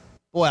player.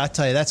 Boy, I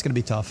tell you, that's going to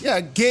be tough.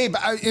 Yeah, Gabe,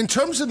 in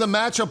terms of the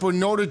matchup with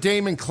Notre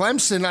Dame and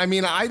Clemson,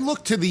 I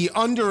look to the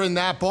under in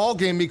that ball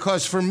game,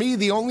 because for me,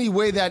 the only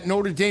way that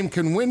Notre Dame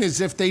can win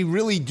is if they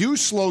really do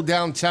slow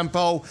down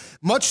tempo,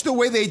 much the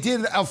way they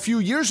did a few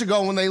years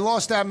ago when they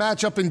lost that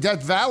matchup in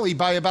Death Valley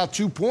by about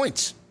 2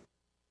 points.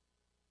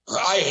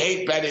 I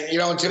hate betting.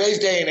 In today's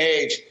day and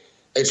age,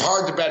 it's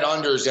hard to bet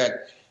unders, and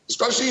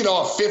especially,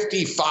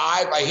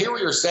 55. I hear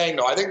what you're saying,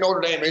 though. I think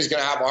Notre Dame is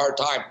going to have a hard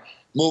time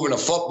moving the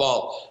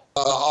football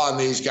on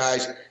these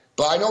guys.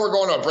 But I know we're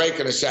going to a break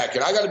in a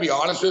second. I got to be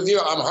honest with you.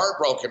 I'm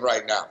heartbroken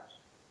right now.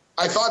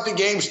 I thought the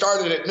game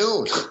started at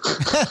noon.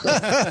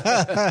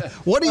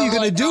 What are you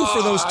going to do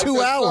for those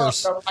 2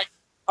 hours?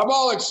 I'm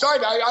all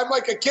excited. I'm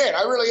like a kid.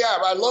 I really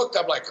am. I looked.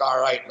 I'm like,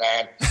 all right,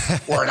 man.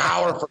 We're an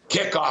hour for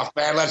kickoff,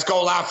 man. Let's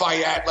go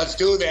Lafayette. Let's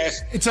do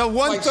this. It's a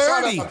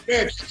 1:30.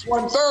 It's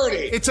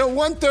 1:30. It's a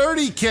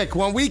 1:30 kick.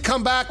 When we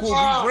come back, we'll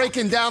be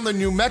breaking down the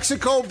New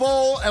Mexico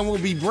Bowl, and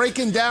we'll be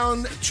breaking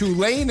down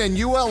Tulane and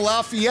UL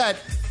Lafayette.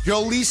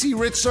 Joe Lisi,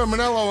 Rich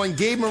Sermonello, and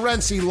Gabe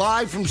Morency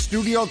live from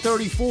Studio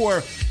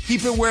 34.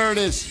 Keep it where it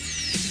is.